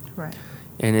type. Right.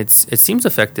 And it seems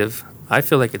effective. I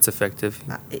feel like it's effective.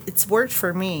 It's worked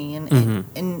for me. And, Mm-hmm.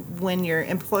 and when your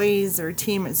employees or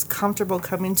team is comfortable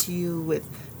coming to you with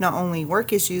not only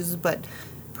work issues, but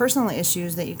personal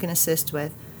issues that you can assist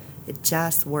with, it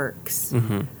just works.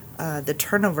 Mm-hmm. The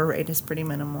turnover rate is pretty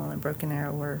minimal in Broken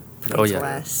Arrow. We're pretty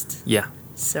blessed. Yeah.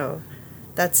 So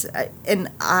and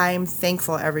I'm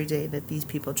thankful every day that these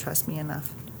people trust me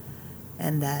enough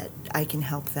and that I can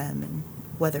help them. And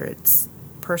whether it's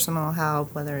personal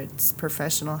help, whether it's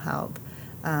professional help,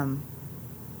 I'm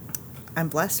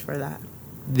blessed for that.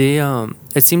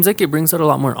 It seems like it brings out a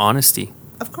lot more honesty.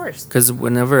 Of course. Because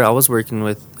whenever I was working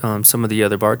with some of the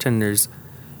other bartenders,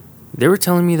 they were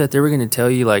telling me that they were going to tell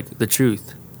you the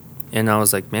truth, and I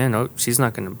was like, man, she's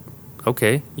not going to.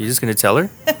 Okay, you're just going to tell her?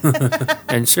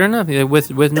 And sure enough,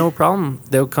 with no problem,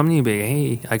 they'll come to you and be like,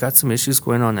 hey, I got some issues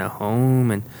going on at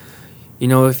home. And,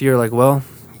 if you're like, well,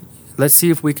 let's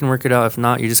see if we can work it out. If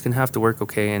not, you're just going to have to work,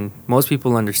 okay? And most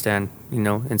people understand,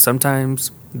 and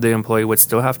sometimes the employee would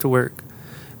still have to work.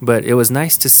 But it was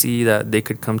nice to see that they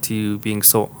could come to you being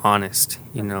so honest,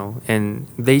 and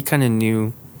they kind of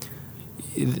knew,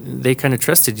 they kind of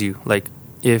trusted you.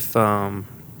 If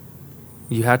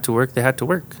you had to work, they had to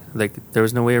work. There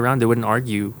was no way around. They wouldn't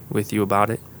argue with you about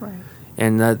it. Right.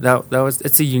 And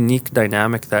it's a unique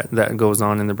dynamic that goes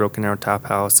on in the Broken Arrow Tap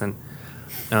House, and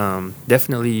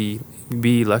definitely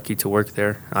be lucky to work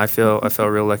there. I felt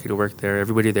real lucky to work there.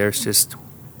 Everybody there is just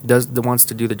wants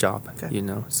to do the job, Okay. you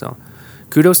know. So,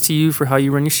 kudos to you for how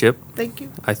you run your ship. Thank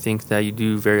you. I think that you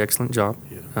do a very excellent job.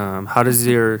 Yeah. How does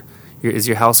is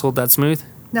your household that smooth?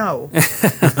 No.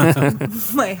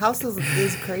 My house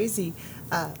is crazy.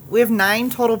 We have 9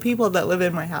 total people that live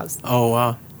in my house. Oh,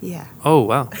 wow. Yeah. Oh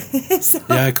wow. So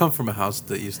Yeah, I come from a house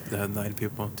that used to have 9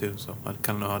 people too, so I kind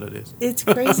of know how that is. it's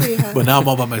crazy. Huh? But now I'm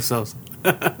all by myself.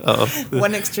 Uh-oh.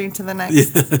 One extreme to the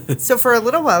next. So for a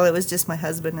little while, it was just my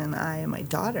husband and I and my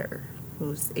daughter,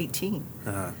 who's 18.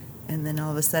 Uh-huh. And then all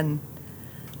of a sudden,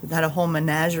 we got a whole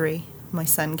menagerie. My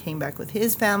son came back with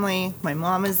his family. My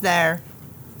mom is there.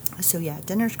 So yeah,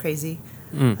 dinner's crazy.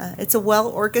 It's a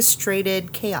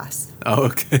well-orchestrated chaos. Oh,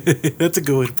 okay. That's a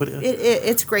good way to put it.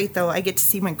 It's great, though. I get to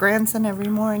see my grandson every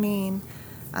morning.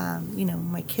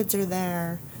 My kids are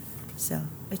there. So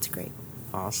it's great.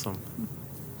 Awesome.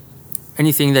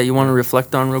 Anything that you want to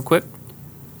reflect on real quick?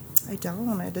 I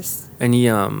don't. I just...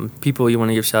 Any people you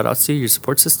want to give shout outs to? Your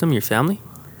support system, your family?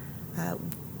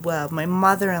 Well, my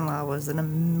mother-in-law was an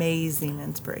amazing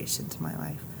inspiration to my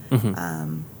life.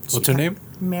 Mm-hmm. What's her name?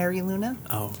 Mary Luna.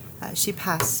 Oh. She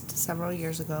passed several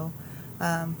years ago.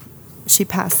 But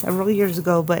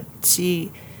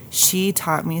she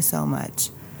taught me so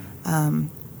much.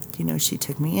 She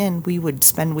took me in. We would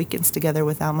spend weekends together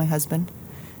without my husband.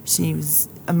 She was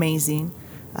amazing.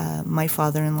 My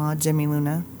father-in-law, Jimmy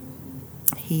Luna,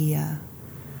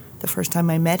 the first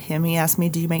time I met him, he asked me,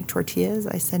 "Do you make tortillas?"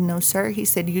 I said, "No, sir." He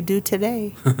said, "You do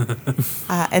today."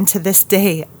 And to this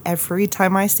day, every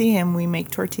time I see him, we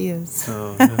make tortillas.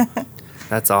 Oh, yeah.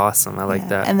 That's awesome. I like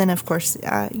that. And then, of course,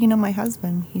 my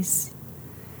husband, he's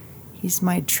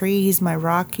my tree, he's my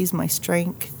rock, he's my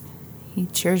strength. He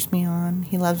cheers me on.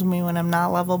 He loves me when I'm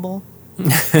not lovable.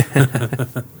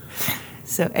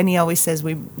 And he always says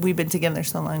we've been together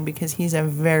so long because he's a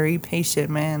very patient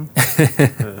man.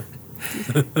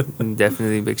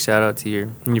 Definitely a big shout out to your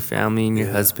family and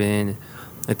your husband.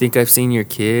 I think I've seen your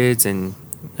kids and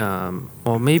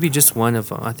maybe just one of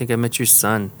them. I think I met your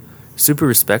son. Super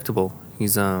respectable.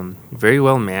 He's very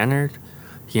well mannered.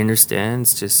 He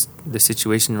understands just the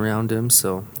situation around him.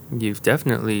 So you've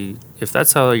definitely, if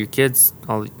that's how your kids,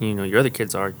 your other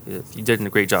kids are, you did a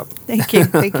great job. Thank you.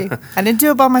 I didn't do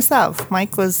it by myself.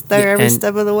 Mike was there every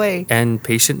step of the way. And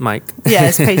patient Mike.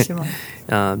 Yes, patient Mike.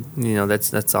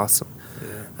 That's awesome.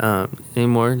 Yeah. Any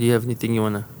more? Do you have anything you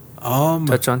want to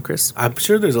touch on, Chris? I'm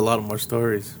sure there's a lot more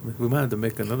stories. We might have to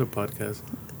make another podcast.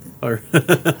 Or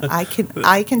I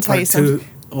can tell you some,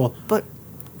 Oh. but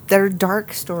they're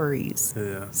dark stories.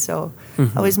 Yeah. So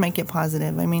always make it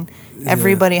positive. I mean,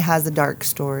 everybody has a dark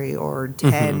story or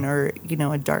 10 or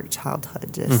a dark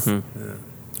childhood. Just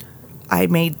I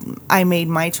made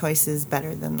my choices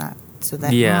better than that, so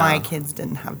that my kids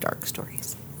didn't have dark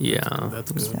stories. Yeah,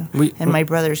 that's good. So, and my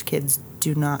brother's kids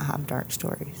do not have dark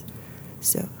stories.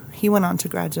 So he went on to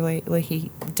graduate. Well,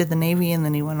 he did the Navy, and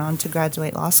then he went on to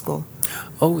graduate law school.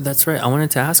 Oh, that's right. I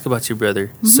wanted to ask about your brother.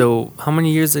 Mm-hmm. So, how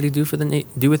many years did he do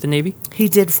with the Navy? He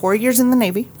did 4 years in the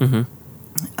Navy, and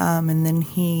then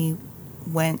he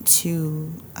went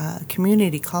to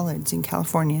community college in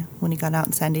California when he got out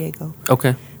in San Diego.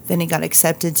 Okay. Then he got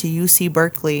accepted to UC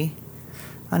Berkeley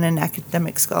on an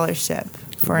academic scholarship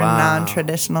for a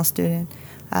non-traditional student.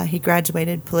 He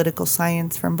graduated political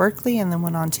science from Berkeley and then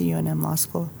went on to UNM Law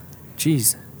School.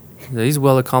 Jeez. He's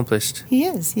well accomplished. He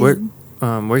is.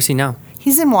 Where's he now?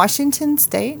 He's in Washington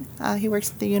State. He works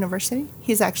at the university.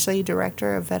 He's actually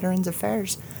director of Veterans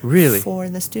Affairs. Really? For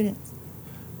the students.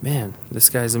 Man, this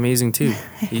guy's amazing too.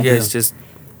 You guys just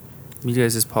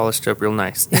polished up real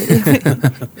nice.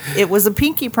 It was a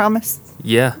pinky promise.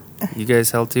 Yeah, you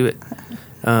guys held to it.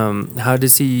 How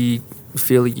does he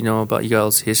feel? About you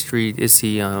guys' history. Is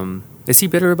he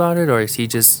bitter about it, or is he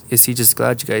just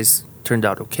glad you guys turned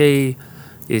out okay?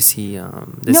 Is he?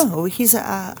 No, he's.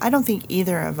 I don't think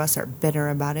either of us are bitter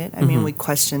about it. I mean, we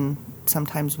question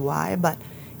sometimes why, but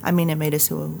I mean, it made us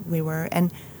who we were,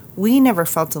 and we never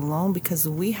felt alone because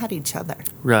we had each other.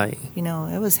 Right.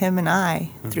 It was him and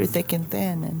I through thick and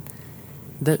thin,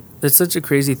 and that's such a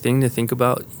crazy thing to think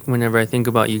about. Whenever I think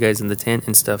about you guys in the tent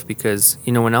and stuff, because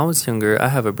when I was younger, I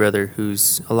have a brother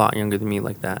who's a lot younger than me,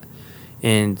 like that,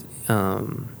 and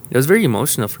it was very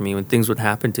emotional for me when things would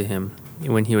happen to him.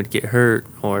 When he would get hurt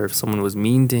or if someone was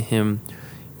mean to him,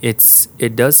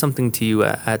 it does something to you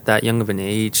at that young of an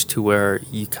age to where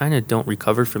you kind of don't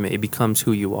recover from it. It becomes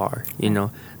who you are,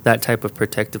 that type of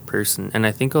protective person. And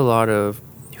I think a lot of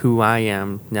who I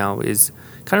am now is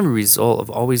kind of a result of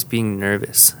always being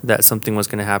nervous that something was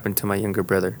going to happen to my younger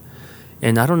brother.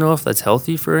 And I don't know if that's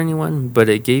healthy for anyone, but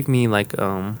it gave me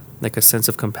like a sense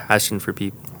of compassion for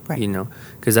people, Right. you know,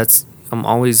 because I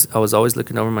was always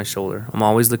looking over my shoulder. I'm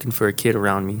always looking for a kid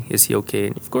around me. Is he okay?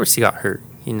 And of course he got hurt.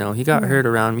 You know, he got hurt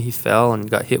around me. He fell and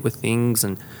got hit with things,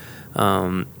 and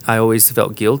I always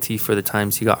felt guilty for the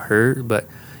times he got hurt. But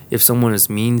if someone was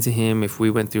mean to him, if we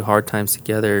went through hard times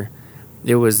together,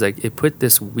 it was like it put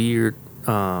this weird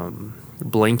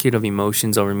blanket of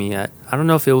emotions over me. I don't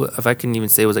know if I can even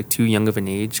say it was like too young of an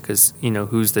age, because you know,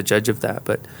 who's the judge of that?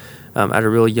 But at a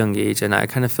really young age, and I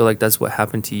kind of feel like that's what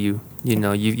happened to you. You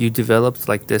know, you developed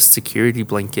like this security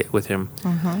blanket with him,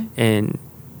 and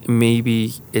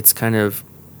maybe it's kind of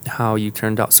how you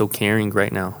turned out so caring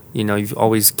right now. You know, you've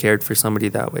always cared for somebody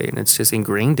that way, and it's just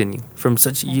ingrained in you from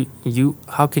such you.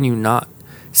 How can you not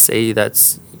say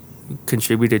that's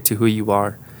contributed to who you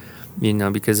are? You know,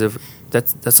 because of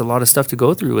that's a lot of stuff to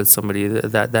go through with somebody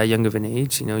that young of an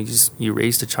age. You know, you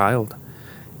raised a child,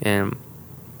 and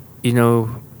you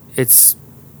know, it's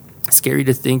scary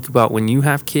to think about when you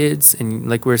have kids, and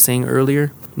like we were saying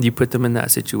earlier, you put them in that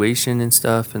situation and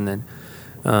stuff, and then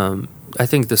I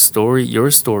think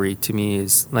your story to me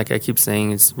is, like I keep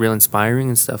saying, it's real inspiring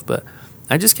and stuff, but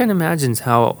I just can't imagine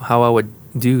how I would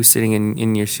do sitting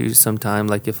in your shoes sometime,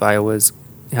 like if I was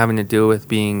having to deal with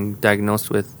being diagnosed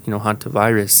with, you know,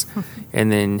 hantavirus and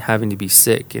then having to be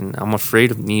sick, and I'm afraid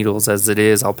of needles as it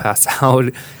is. I'll pass out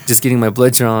just getting my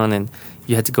blood drawn, and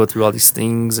you had to go through all these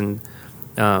things, and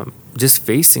just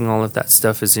facing all of that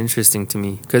stuff is interesting to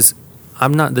me, because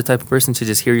I'm not the type of person to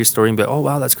just hear your story and be like, oh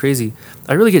wow, that's crazy.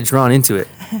 I really get drawn into it,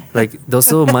 like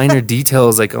those little minor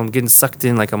details, like I'm getting sucked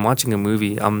in, like I'm watching a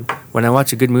movie. When I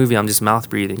watch a good movie, I'm just mouth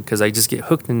breathing, because I just get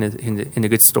hooked into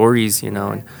good stories, you know.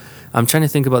 And I'm trying to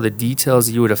think about the details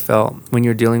you would have felt when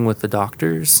you're dealing with the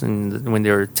doctors and when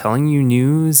they were telling you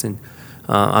news. And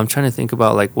I'm trying to think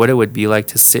about like what it would be like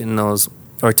to sit in those,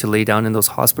 or to lay down in those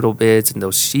hospital beds and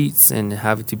those sheets and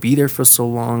have to be there for so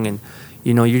long. And,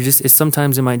 you know,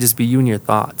 sometimes it might just be you and your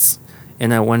thoughts.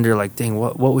 And I wonder, like, dang,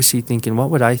 what was she thinking? What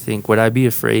would I think? Would I be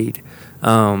afraid?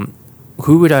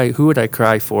 Who would I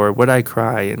cry for? Would I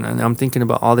cry? And I'm thinking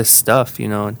about all this stuff, you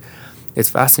know, and it's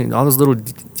fascinating. All those little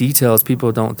details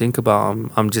people don't think about.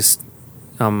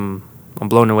 I'm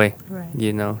blown away, Right.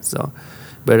 you know. So,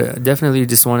 but definitely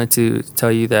just wanted to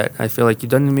tell you that I feel like you've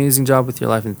done an amazing job with your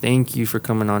life, and thank you for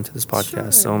coming on to this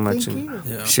podcast so much Thank and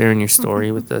you. Yeah. sharing your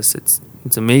story with us. It's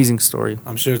an amazing story.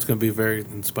 I'm sure it's going to be very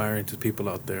inspiring to people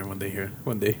out there when they hear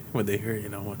you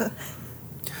know.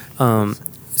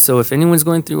 So if anyone's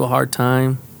going through a hard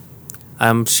time,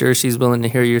 I'm sure she's willing to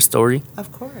hear your story.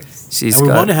 Of course. She's And we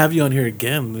got want to have you on here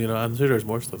again. You know, I'm sure there's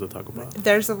more stuff to talk about.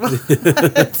 There's a lot.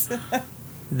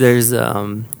 there's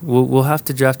we'll have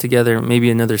to draft together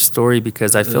maybe another story,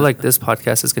 because I feel like this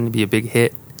podcast is going to be a big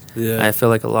hit. Yeah. I feel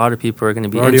like a lot of people are going to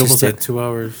be We're already almost interested. at 2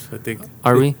 hours, I think.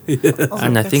 Are we? Oh,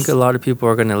 And I think a lot of people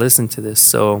are going to listen to this.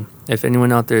 So if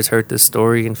anyone out there has heard this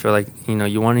story and feel like, you know,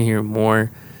 you want to hear more,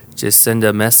 just send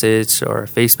a message or a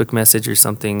Facebook message or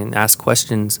something and ask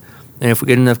questions. And if we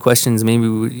get enough questions, maybe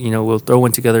we'll throw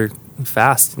one together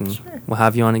fast, and Sure. we'll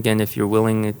have you on again if you're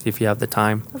willing, if you have the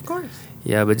time. Of course.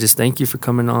 Yeah, but just thank you for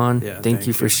coming on. Yeah, thank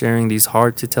you for sharing these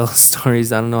hard to tell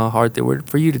stories. I don't know how hard they were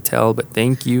for you to tell, but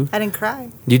thank you. I didn't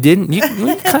cry. You didn't? You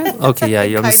kind of? Okay, yeah,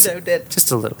 you Kind of did. just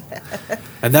a little.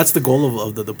 And that's the goal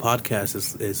of the podcast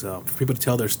is for people to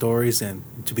tell their stories and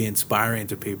to be inspiring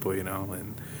to people, you know.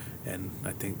 And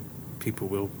I think people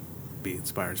will be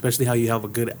inspired, especially how you have a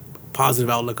good, positive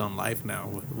outlook on life now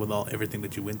with everything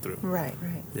that you went through. Right.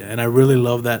 Yeah, and I really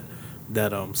love that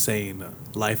saying,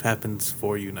 life happens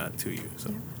for you, not to you.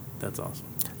 So that's awesome.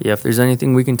 Yeah, if there's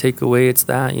anything we can take away, it's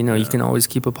that. You know, you Yeah. can always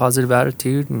keep a positive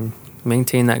attitude and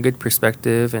maintain that good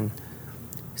perspective. And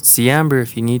see Amber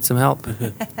if you need some help.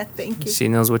 Thank you. She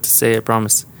knows what to say, I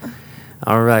promise.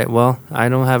 All right, well, I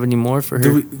don't have any more for her.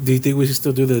 Do you think we should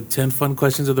still do the 10 fun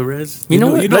questions of the Reds? You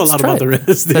know what? You know a Let's lot try about the it.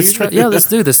 Reds. Let's try. Yeah, let's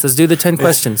do this. Let's do the 10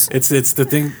 questions. It's the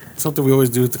thing, something we always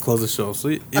do to close the show. So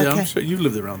yeah, I'm Okay. sure you've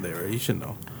lived around there, right? You should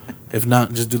know. If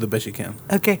not, just do the best you can.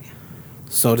 Okay.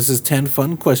 So this is 10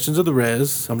 fun questions of the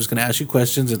Res. I'm just going to ask you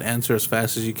questions and answer as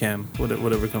fast as you can,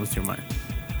 whatever comes to your mind.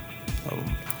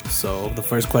 So the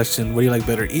first question, what do you like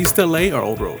better, East LA or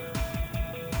Old Road?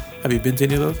 Have you been to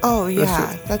any of those? Oh, yeah.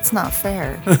 restaurants? That's not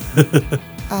fair.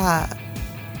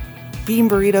 Bean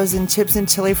burritos and chips and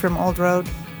chili from Old Road,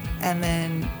 and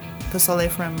then pozole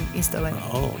from East LA.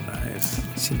 Oh, nice.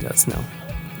 She does know.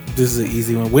 This is an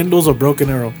easy one. Windows or Broken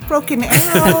Arrow? Broken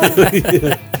Arrow.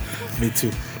 Me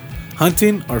too.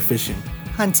 Hunting or fishing?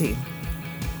 Hunting.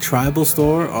 Tribal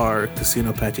store or Casino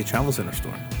Apache Travel Center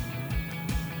store?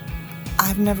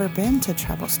 I've never been to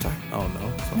Travel Store. Oh,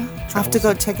 no. So No, I have to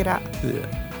go check it out. Yeah.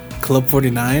 Club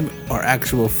 49 or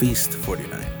actual Feast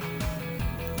 49?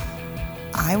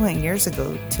 I went years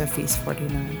ago to Feast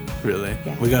 49. Really?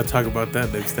 Yeah. We got to talk about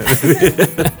that next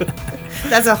time.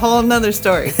 That's a whole nother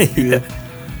story. Yeah.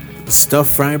 Stuffed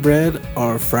fry bread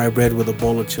or fry bread with a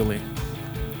bowl of chili?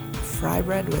 Fry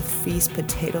bread with Feast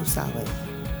potato salad.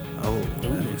 Oh,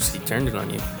 Ooh, she turned it on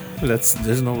you.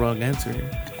 there's no wrong answer here.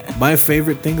 My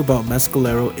favorite thing about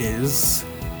Mescalero is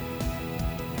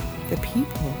The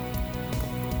people.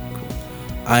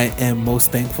 I am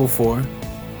most thankful for.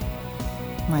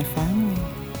 My family.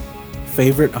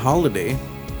 Favorite holiday?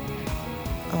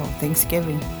 Oh,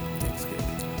 Thanksgiving. Thanksgiving.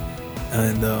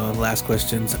 And last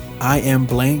questions. I am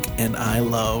blank and I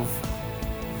love.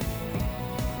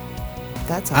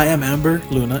 That's I am Amber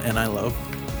Luna and I love.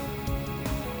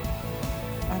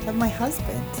 I love my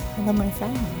husband. I love my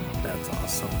family. That's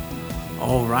awesome.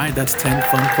 All right, that's 10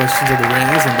 fun questions of the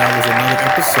Reyes, and that was another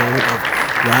episode of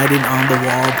Riding on the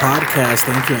Wall podcast.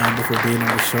 Thank you, Amber, for being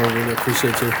on the show. Really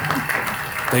appreciate you.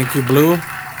 Thank you, Blue,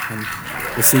 and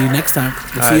we'll see you next time.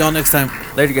 We'll see y'all next time.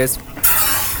 Later, guys.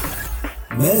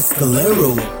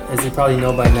 Mescalero. As you probably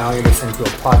know by now, you're listening to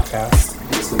a podcast.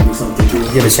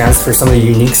 Give a chance for some of the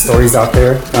unique stories out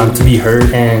there to be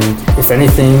heard, and if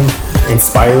anything,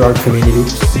 inspire our community.